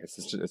don't, like,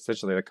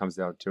 essentially that comes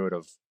down to it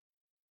of,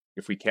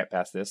 if we can't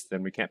pass this,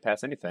 then we can't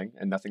pass anything,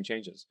 and nothing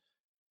changes.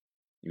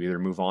 You either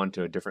move on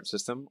to a different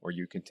system, or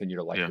you continue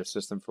to like this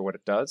system for what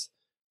it does,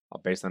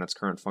 based on its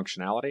current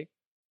functionality.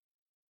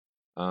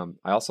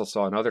 I also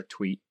saw another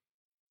tweet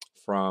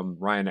from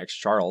Ryan X.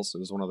 Charles. It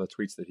was one of the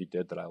tweets that he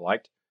did that I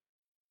liked,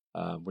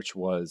 which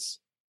was,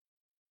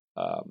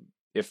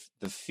 if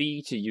the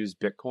fee to use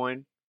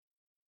Bitcoin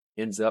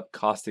ends up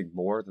costing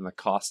more than the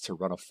cost to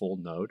run a full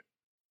node,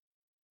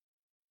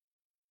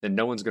 then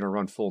no one's going to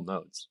run full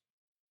nodes.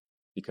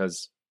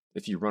 Because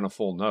if you run a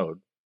full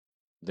node,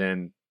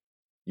 then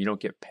you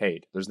don't get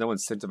paid. There's no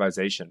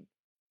incentivization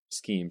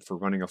scheme for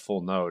running a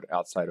full node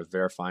outside of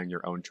verifying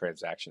your own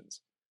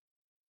transactions,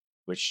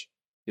 which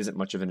isn't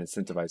much of an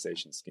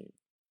incentivization scheme.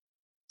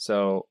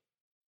 So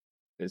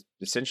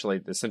essentially,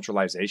 the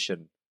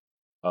centralization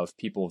of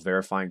people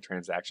verifying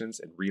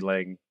transactions and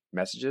relaying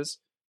messages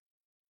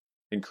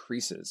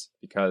increases,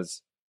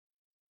 because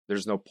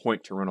there's no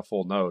point to run a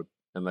full node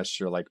unless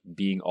you're like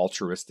being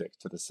altruistic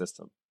to the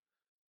system,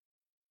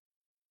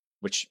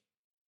 which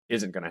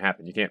isn't going to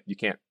happen. You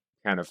can't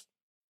kind of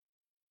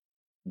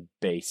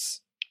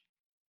base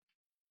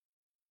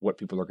what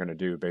people are going to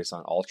do based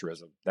on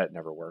altruism. That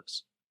never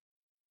works.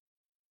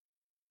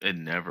 It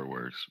never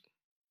works.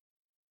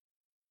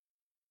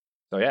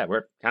 So yeah,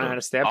 we're kind of at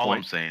a standpoint. All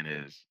I'm saying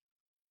is,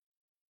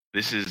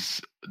 this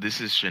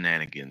is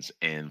shenanigans.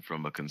 And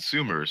from a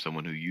consumer,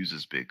 someone who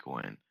uses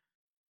Bitcoin,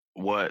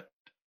 what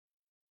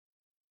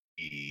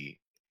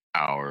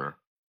our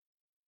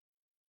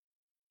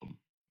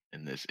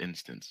in this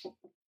instance,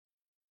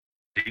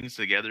 things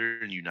together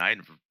and unite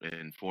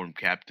and form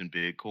Captain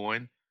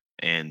Bitcoin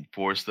and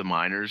force the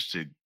miners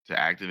to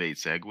activate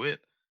SegWit?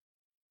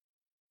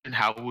 And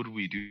how would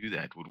we do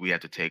that? Would we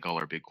have to take all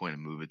our Bitcoin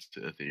and move it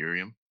to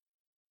Ethereum?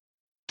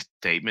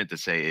 Statement to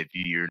say, if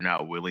you're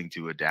not willing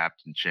to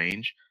adapt and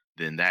change,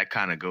 then that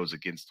kind of goes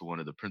against one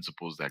of the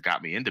principles that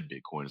got me into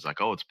Bitcoin. It's like,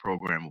 oh, it's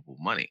programmable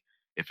money.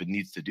 If it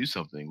needs to do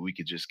something, we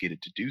could just get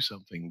it to do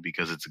something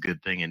because it's a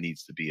good thing and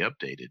needs to be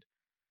updated.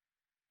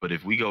 But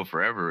if we go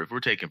forever, if we're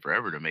taking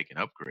forever to make an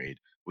upgrade,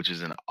 which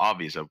is an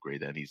obvious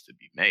upgrade that needs to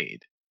be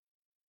made,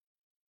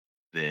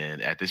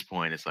 then at this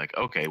point it's like,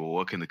 okay, well,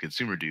 what can the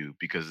consumer do?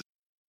 Because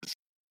it's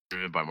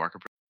driven by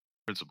market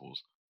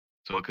principles.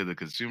 So what could the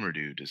consumer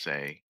do to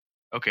say,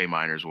 okay,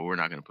 miners, well, we're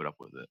not going to put up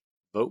with it?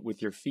 Vote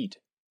with your feet,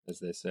 as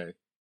they say.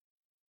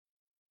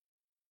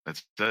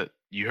 That's it.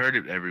 You heard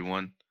it,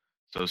 everyone.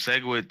 So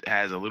SegWit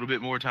has a little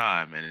bit more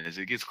time, and as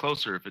it gets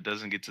closer, if it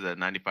doesn't get to that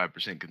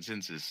 95%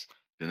 consensus,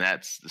 then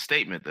that's the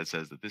statement that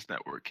says that this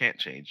network can't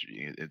change.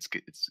 It's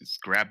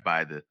grabbed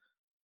by the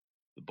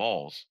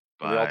balls.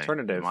 The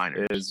alternative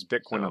is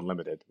Bitcoin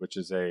Unlimited, which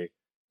is a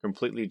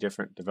completely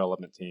different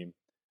development team,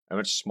 a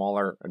much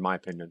smaller, in my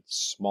opinion,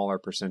 smaller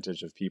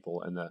percentage of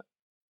people in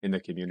the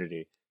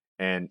community,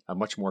 and a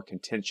much more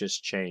contentious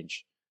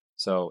change.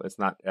 So it's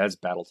not as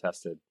battle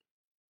tested.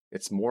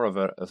 It's more of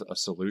a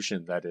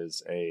solution that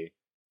is a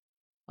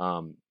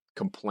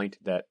complaint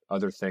that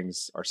other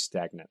things are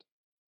stagnant,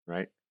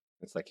 right?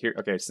 It's like, here,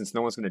 okay, since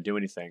no one's going to do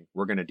anything,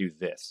 we're going to do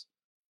this.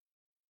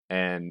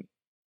 And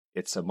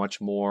it's a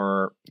much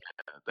more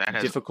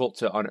difficult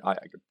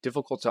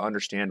to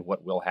understand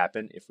what will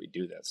happen if we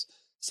do this.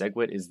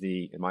 SegWit is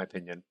in my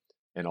opinion,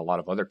 and a lot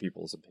of other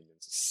people's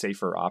opinions,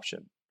 safer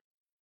option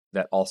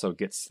that also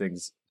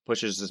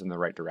pushes us in the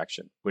right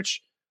direction,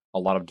 which a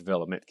lot of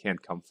development can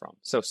come from.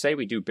 So say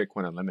we do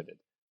Bitcoin Unlimited,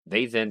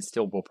 they then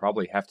still will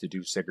probably have to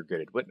do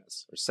segregated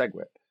witness or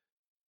SegWit,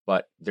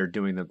 but they're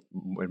doing the,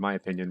 in my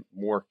opinion,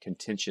 more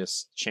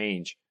contentious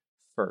change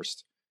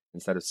first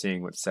instead of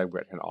seeing what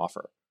SegWit can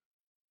offer.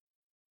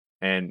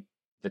 And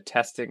the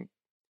testing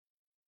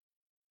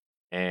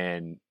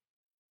and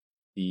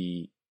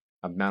the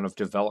amount of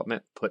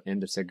development put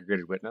into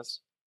segregated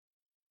witness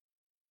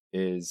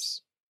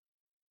is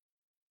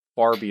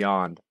far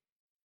beyond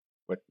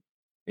what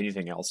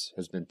anything else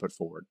has been put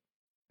forward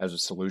as a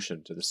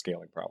solution to the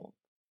scaling problem.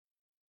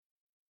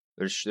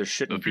 There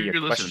shouldn't be a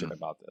question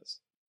about this.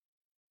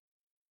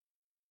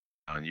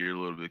 And you're a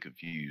little bit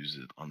confused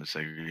on the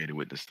segregated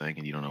witness thing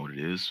and you don't know what it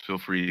is, feel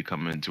free to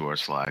come into our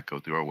Slack, go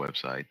through our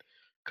website,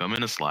 come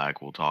into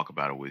Slack, we'll talk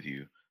about it with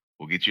you.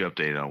 We'll get you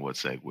updated on what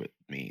SegWit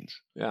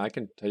means. Yeah, I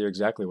can tell you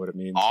exactly what it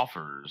means.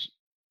 Offers.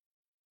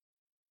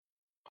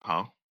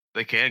 Huh?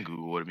 They can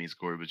Google what it means,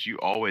 Corey, but you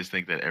always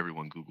think that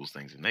everyone Googles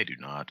things, and they do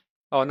not.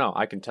 Oh no,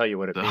 I can tell you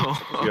what it So- means.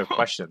 If you have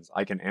questions,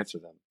 I can answer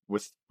them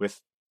with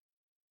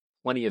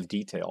plenty of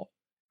detail.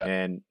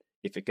 And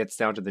if it gets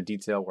down to the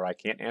detail where I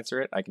can't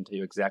answer it, I can tell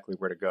you exactly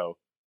where to go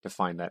to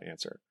find that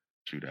answer.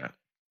 True that.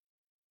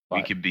 We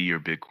But could be your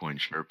Bitcoin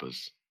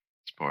Sherpas.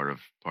 It's part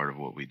of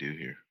what we do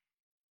here.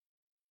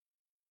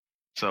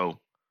 So,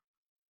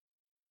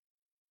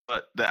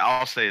 but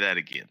I'll say that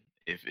again.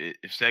 If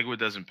SegWit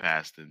doesn't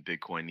pass, then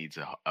Bitcoin needs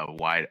a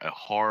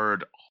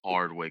hard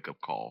wake up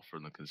call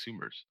from the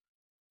consumers.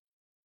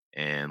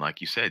 And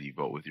like you said, you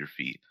vote with your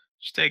feet.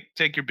 Just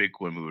take your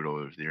Bitcoin, move it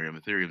over to Ethereum.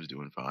 Ethereum's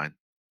doing fine.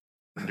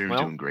 Ethereum's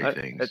Well, doing great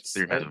things.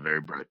 Ethereum has a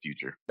very bright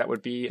future. that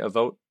would be a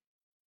vote.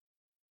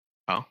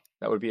 Huh?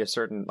 That would be a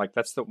certain, like,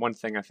 that's the one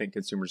thing I think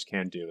consumers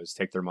can do is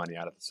take their money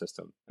out of the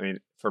system. I mean,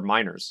 for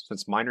miners,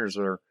 since miners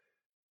are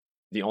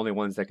the only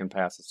ones that can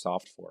pass a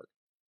soft fork,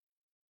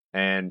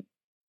 and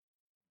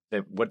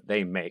what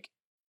they make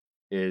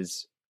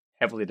is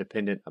heavily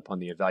dependent upon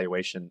the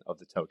evaluation of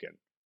the token.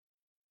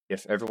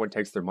 If everyone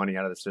takes their money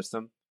out of the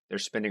system, they're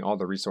spending all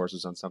the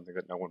resources on something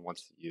that no one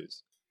wants to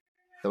use.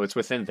 So it's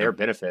within their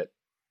benefit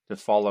to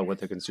follow what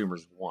the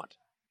consumers want.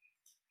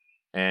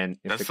 And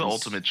if That's the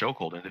ultimate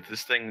chokehold. And if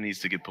this thing needs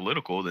to get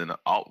political, then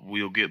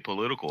we'll get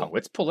political. Oh,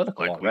 it's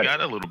political Like, already. we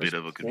got a little bit There's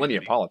of a plenty community.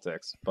 of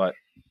politics, but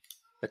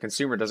the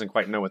consumer doesn't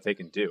quite know what they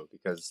can do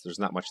because there's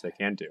not much they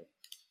can do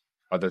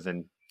other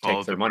than Follow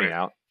take their the money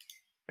brand. out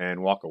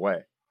and walk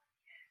away.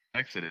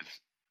 Exodus.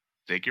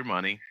 Take your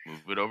money,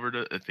 move it over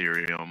to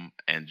Ethereum,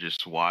 and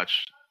just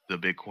watch the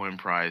Bitcoin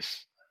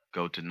price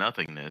go to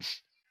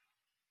nothingness.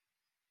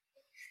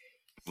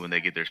 When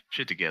they get their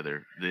shit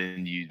together,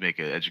 then you make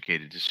an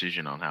educated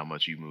decision on how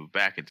much you move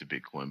back into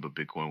Bitcoin. But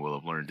Bitcoin will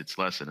have learned its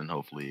lesson, and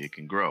hopefully it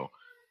can grow.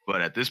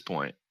 But at this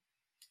point,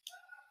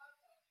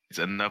 it's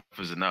enough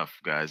is enough,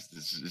 guys.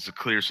 This is a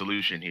clear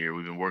solution here.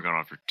 We've been working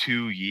on it for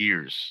 2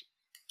 years.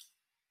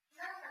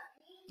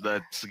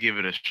 Let's give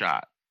it a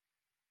shot.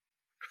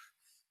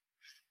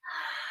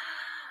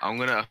 I'm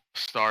gonna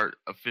start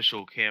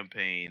official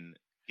campaign.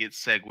 Get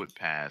SegWit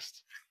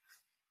passed,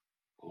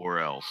 or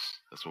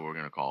else. That's what we're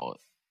gonna call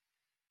it.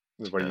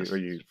 What are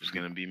you? It's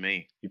gonna be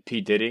me. You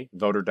P Diddy,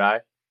 vote or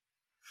die.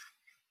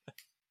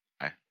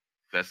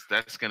 That's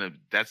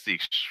the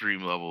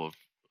extreme level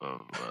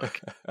of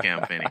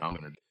campaigning I'm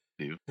gonna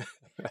do.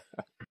 Vote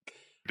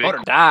or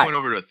Bitcoin die.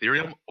 over to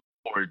Ethereum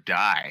or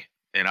die,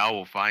 and I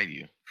will find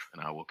you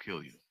and I will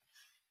kill you.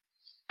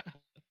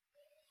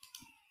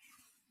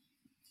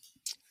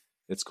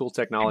 It's cool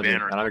technology,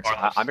 Banner, and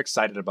Carlos. I'm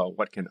excited about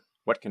what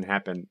can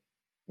happen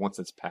once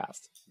it's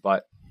passed.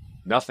 But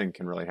nothing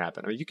can really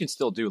happen. I mean, you can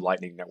still do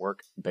Lightning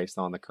Network based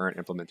on the current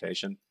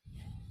implementation.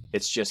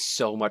 It's just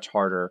so much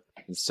harder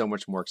and so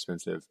much more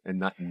expensive and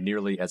not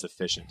nearly as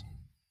efficient.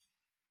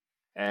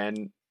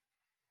 And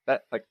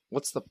that, like,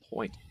 what's the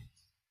point?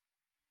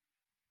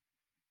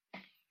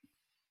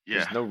 Yeah,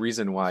 There's no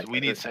reason why. We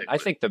need I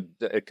think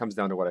it comes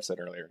down to what I said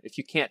earlier. If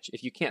you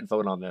can't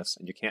vote on this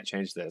and you can't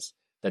change this,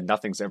 then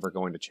nothing's ever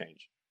going to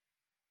change.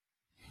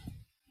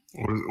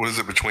 What is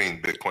it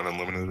between Bitcoin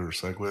Unlimited or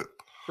SegWit?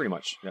 Pretty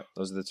much. Yep.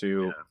 Those are the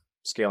two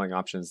scaling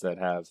options that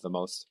have the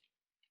most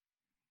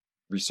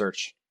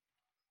research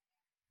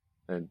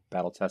and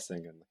battle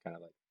testing and kind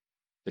of like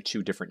the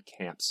two different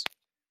camps.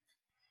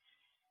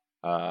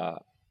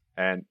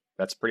 And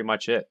that's pretty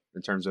much it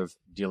in terms of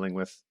dealing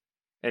with,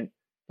 and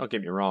don't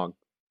get me wrong,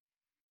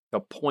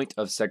 the point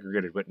of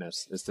segregated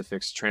witness is to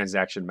fix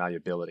transaction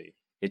malleability.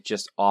 It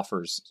just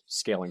offers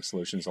scaling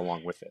solutions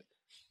along with it.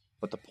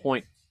 But the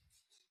point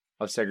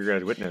of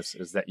segregated witness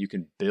is that you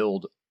can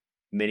build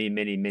many,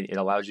 it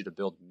allows you to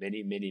build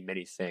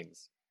many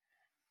things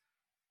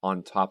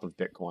on top of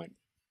Bitcoin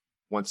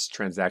once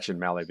transaction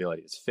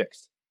malleability is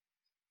fixed.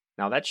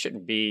 Now, that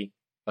shouldn't be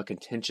a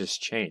contentious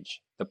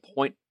change. The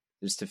point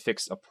is to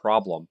fix a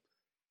problem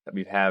that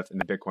we have in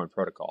the Bitcoin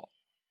protocol.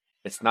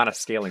 It's not a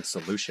scaling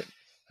solution.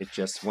 It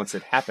just, once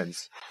it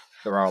happens,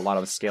 there are a lot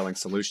of scaling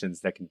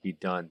solutions that can be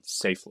done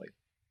safely.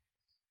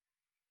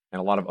 And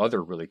a lot of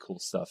other really cool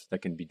stuff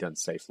that can be done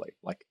safely,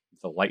 like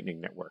the Lightning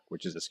Network,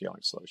 which is a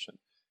scaling solution.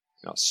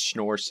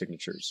 Schnorr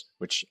signatures,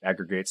 which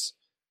aggregates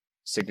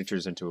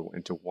signatures into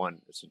one,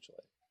 essentially.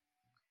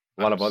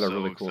 A lot of other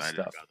really cool stuff.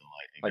 About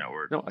the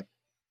Lightning Network.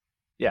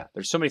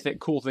 There's so many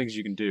cool things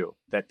you can do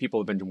that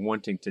people have been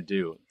wanting to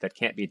do that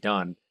can't be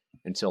done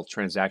until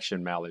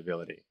transaction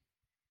malleability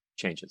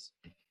changes.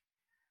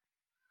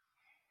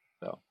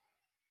 So,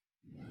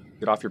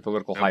 get off your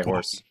political high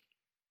horse.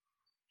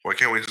 Why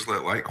can't we just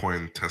let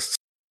Litecoin test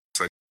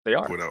They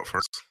are. SegWit out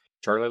first?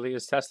 Charlie Lee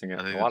is testing it.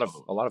 A lot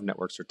of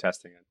networks are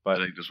testing it, I but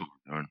think that's what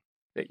we're doing.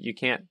 you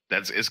can't.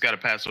 It's got to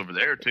pass over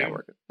there too.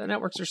 The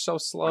networks are so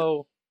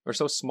slow or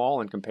so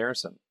small in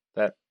comparison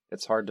that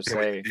it's hard to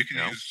say.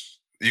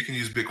 You can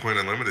use Bitcoin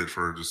Unlimited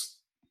for just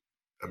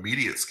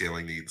immediate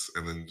scaling needs,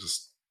 and then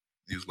just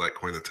use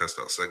Litecoin to test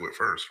out SegWit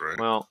first, right?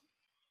 Well,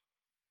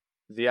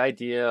 the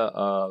idea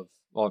of,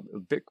 well,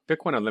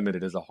 Bitcoin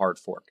Unlimited is a hard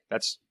fork.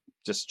 That's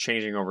just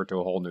changing over to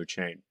a whole new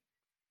chain.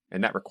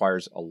 And that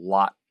requires a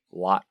lot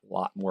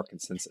more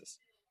consensus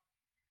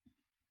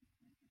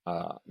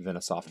than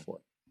a soft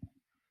fork.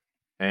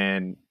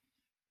 And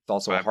it's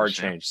also a hard 5%.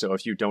 change. So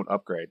if you don't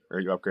upgrade or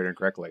you upgrade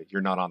incorrectly,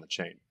 you're not on the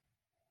chain.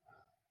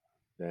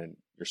 Then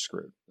you're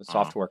screwed. The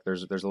soft fork,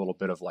 there's a little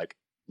bit of like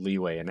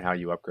leeway in how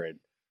you upgrade.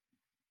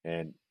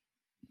 And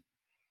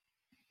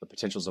the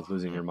potentials of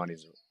losing your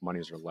monies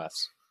are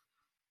less.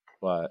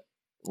 But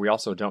we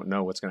also don't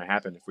know what's going to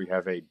happen if we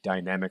have a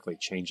dynamically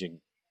changing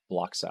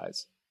block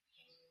size.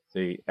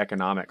 The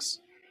economics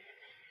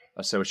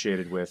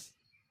associated with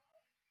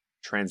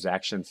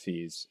transaction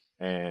fees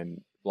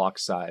and block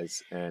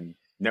size and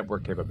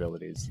network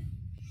capabilities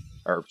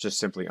are just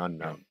simply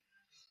unknown.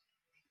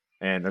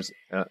 And there's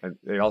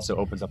it also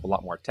opens up a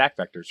lot more attack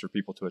vectors for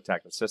people to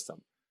attack the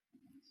system.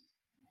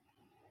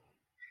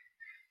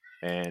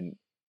 And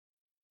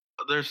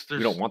there's we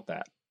don't want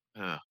that.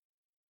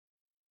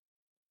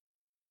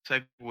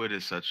 SegWit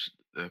is such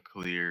a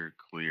clear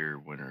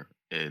winner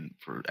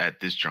at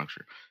this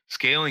juncture.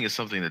 Scaling is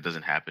something that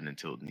doesn't happen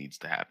until it needs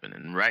to happen.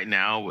 And right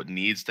now, what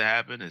needs to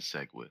happen is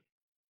SegWit.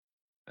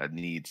 That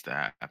needs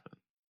to happen.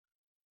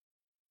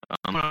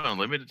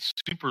 Unlimited,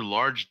 super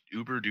large,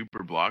 uber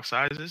duper block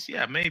sizes.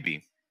 Yeah,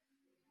 maybe.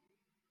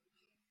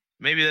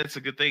 Maybe that's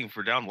a good thing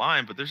for down the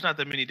line, but there's not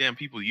that many damn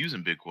people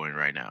using Bitcoin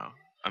right now.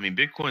 I mean,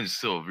 Bitcoin is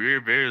still a very,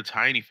 very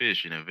tiny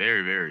fish in a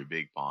very, very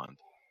big pond.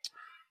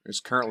 There's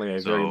currently a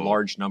very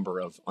large number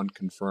of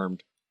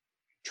unconfirmed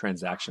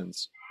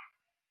transactions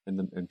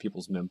in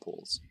people's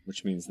mempools,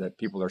 which means that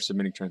people are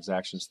submitting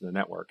transactions to the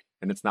network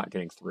and it's not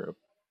getting through,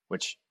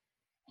 which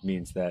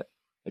means that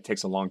it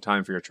takes a long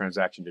time for your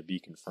transaction to be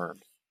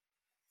confirmed.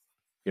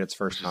 Get its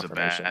first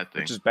confirmation,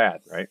 which is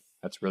bad, right?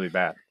 That's really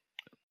bad.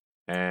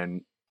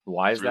 And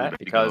why is that?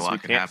 Because we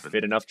can't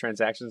fit enough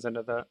transactions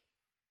into the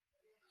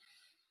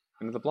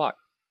block.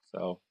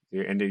 So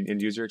the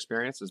end user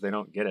experience is they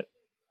don't get it.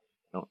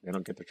 They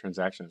don't get their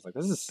transactions. Like,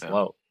 this is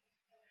slow.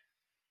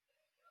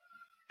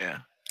 Yeah.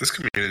 This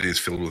community is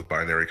filled with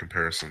binary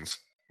comparisons.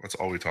 That's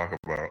all we talk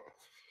about.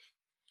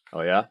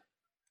 Oh yeah.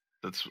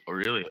 That's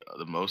really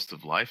the most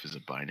of life is a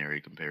binary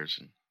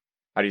comparison.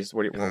 How do you?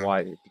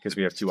 Why? Because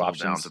we have two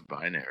options. Down to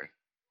binary.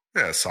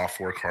 Yeah, soft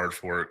fork, hard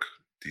fork,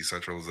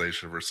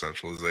 decentralization versus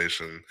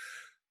centralization,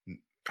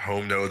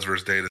 home nodes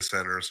versus data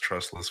centers,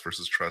 trustless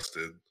versus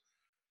trusted,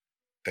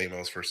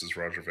 Deimos versus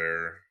Roger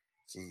Ver.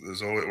 So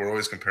we're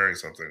always comparing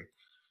something.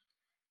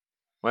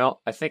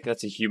 Well, I think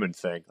that's a human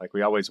thing. Like,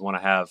 we always want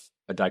to have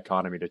a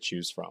dichotomy to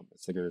choose from.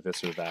 It's either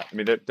this or that. I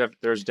mean,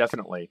 there's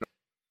definitely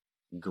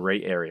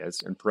gray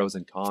areas and pros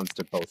and cons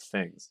to both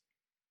things.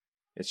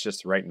 It's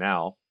just right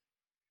now,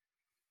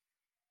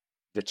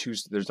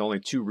 there's only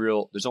two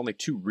real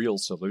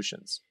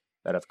solutions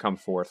that have come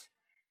forth,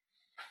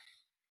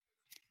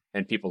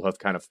 and people have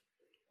kind of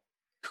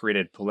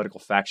created political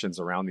factions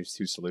around these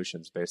two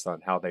solutions based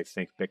on how they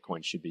think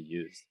Bitcoin should be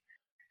used.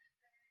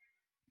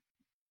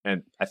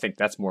 And I think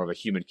that's more of a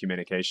human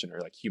communication or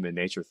like human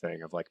nature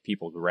thing of like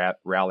people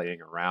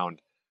rallying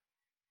around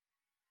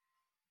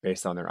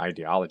based on their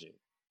ideology.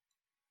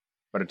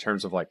 But in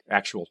terms of like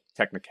actual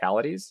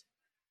technicalities,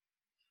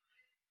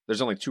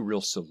 there's only two real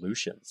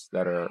solutions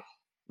that are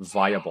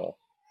viable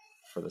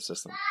for the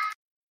system.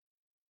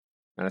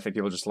 And I think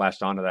people just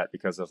latched onto that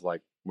because of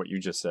like what you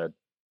just said.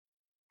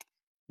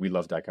 We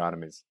love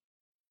dichotomies.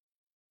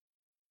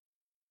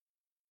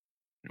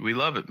 We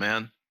love it,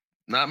 man.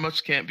 Not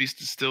much can't be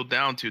distilled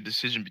down to a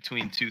decision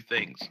between two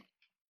things.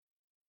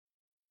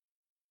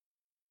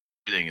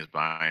 Everything is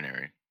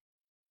binary.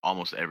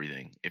 Almost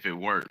everything. If it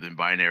weren't, then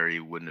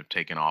binary wouldn't have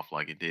taken off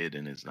like it did,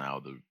 and is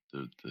now the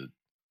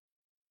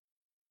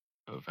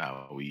of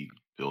how we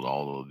build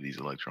all of these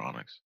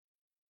electronics.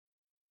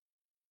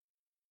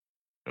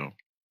 So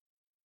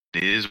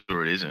it is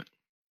or it isn't.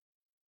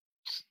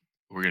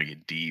 We're gonna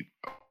get deep.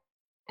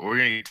 We're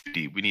gonna get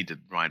deep. We need to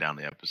wind down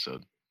the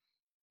episode.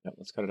 Yeah,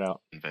 let's cut it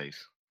out. In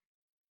face.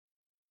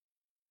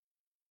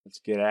 Let's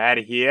get out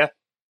of here.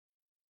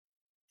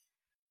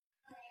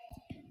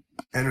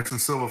 Anderson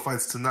Silva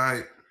fights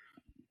tonight.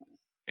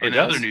 In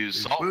other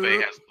news, Salt Bae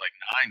has like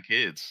 9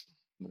 kids.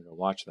 I'm gonna go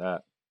watch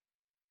that.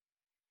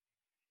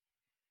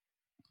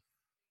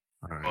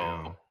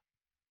 Well,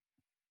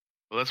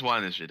 let's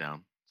wind this shit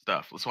down.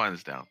 Let's wind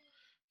this down.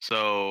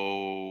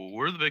 So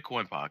we're the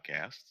Bitcoin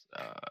podcast.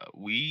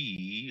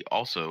 We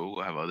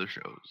also have other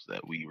shows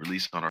that we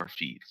release on our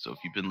feed. So if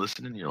you've been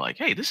listening, you're like,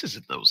 hey, this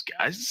isn't those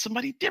guys. It's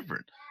somebody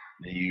different.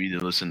 Then you either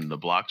listen to the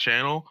Block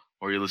channel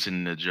or you're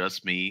listening to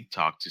just me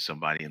talk to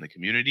somebody in the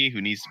community who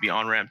needs to be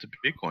on ramp to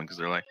Bitcoin because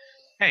they're like,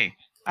 hey,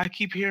 I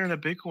keep hearing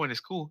that Bitcoin is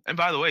cool. And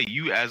by the way,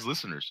 you as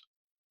listeners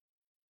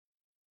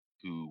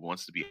who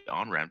wants to be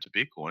on ramp to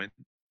Bitcoin,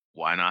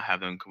 why not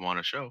have them come on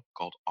a show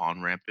called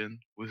On Ramping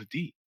with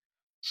D?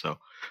 So,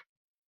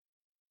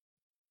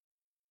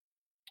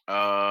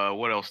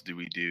 what else do?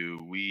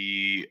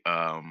 We've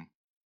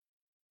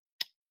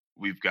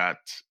got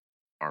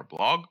our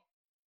blog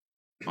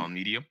on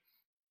Medium,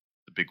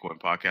 the Bitcoin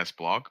Podcast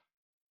blog.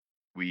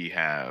 We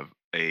have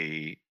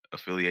a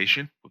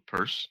affiliation with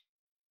Purse.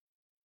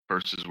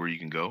 Purse is where you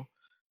can go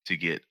to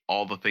get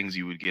all the things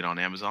you would get on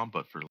Amazon,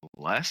 but for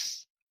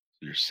less.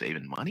 So you're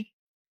saving money.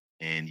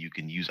 And you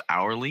can use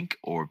our link,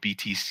 or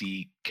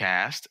BTC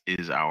Cast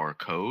is our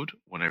code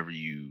whenever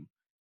you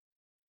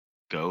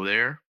go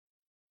there.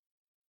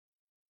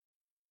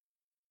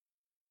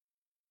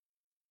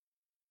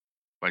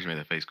 Why'd you make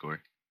that face, Corey?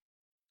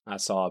 I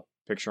saw a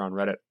picture on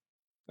Reddit.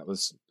 That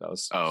was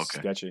Oh, okay.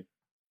 sketchy.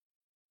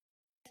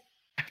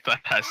 I thought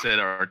I said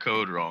our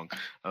code wrong.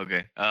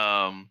 Okay.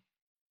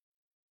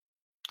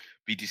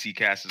 BTC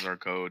Cast is our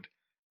code.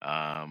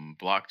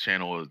 Block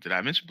Channel. Did I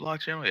mention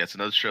Block Channel? Yeah, it's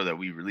another show that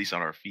we release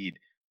on our feed.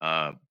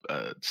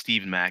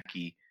 Steve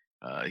Mackey.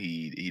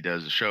 He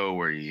does a show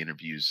where he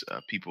interviews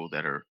people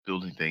that are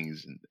building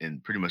things in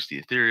pretty much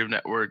the Ethereum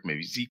network,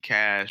 maybe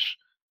Zcash,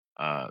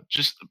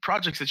 just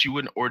projects that you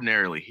wouldn't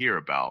ordinarily hear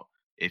about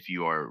if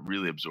you are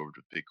really absorbed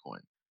with Bitcoin.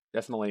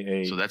 Definitely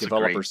a So that's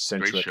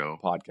developer-centric great show.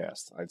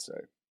 podcast, I'd say.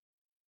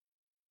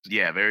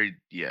 Yeah, very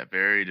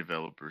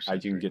developer-centric. How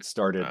you can get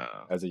started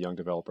as a young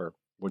developer,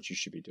 what you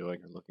should be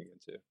doing or looking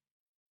into.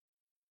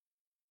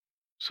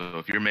 So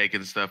if you're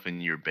making stuff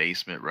in your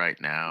basement right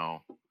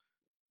now,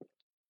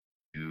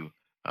 you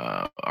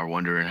are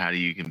wondering how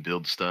you can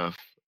build stuff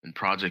and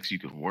projects you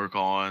can work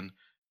on,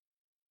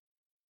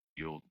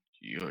 you're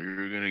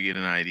gonna get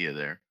an idea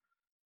there.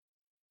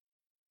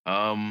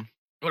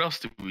 What else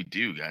do we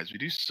do, guys? We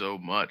do so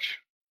much.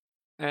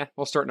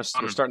 We're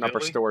starting up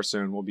our store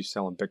soon. We'll be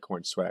selling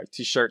Bitcoin swag,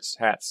 t-shirts,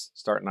 hats,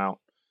 starting out,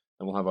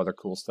 and we'll have other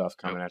cool stuff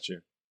coming at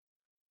you.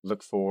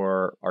 Look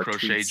for our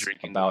crochet tweets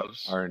drinking about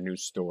gloves. Our new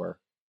store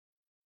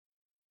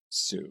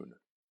soon.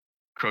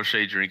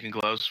 Crochet drinking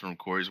gloves from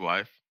Corey's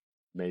wife.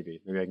 Maybe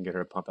I can get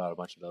her to pump out a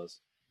bunch of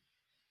those.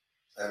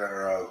 And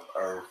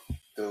our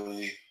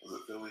Philly, was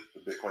it Philly?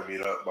 The Bitcoin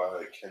meetup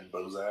by Ken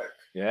Bozak.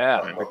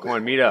 Yeah,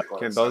 Bitcoin meetup.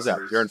 Ken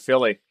Bozak. If you're in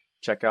Philly,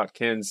 check out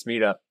Ken's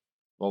meetup.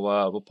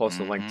 We'll post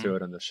a link to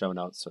it in the show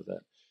notes so that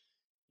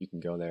you can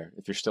go there.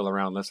 If you're still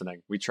around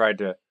listening, we tried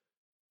to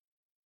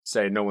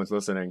say no one's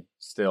listening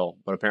still,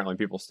 but apparently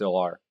people still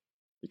are,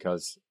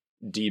 because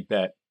D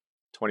bet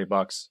 $20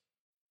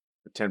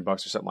 or $10 or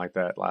something like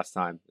that last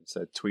time. It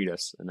said tweet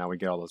us, and now we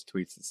get all those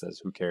tweets that says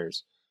who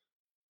cares.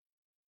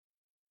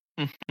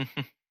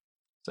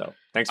 So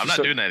thanks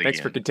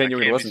for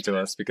continuing to listen to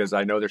us, because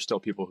I know there's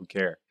still people who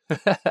care. All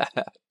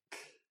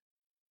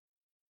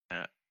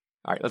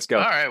right, let's go.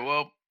 All right,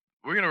 well,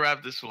 we're gonna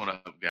wrap this one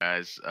up,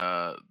 guys.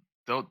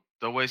 Don't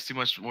waste too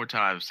much more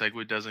time.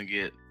 Segway doesn't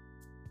get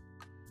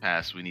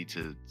passed. We need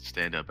to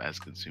stand up as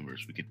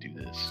consumers. We can do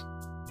this.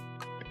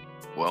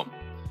 Well,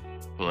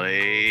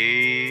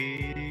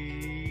 play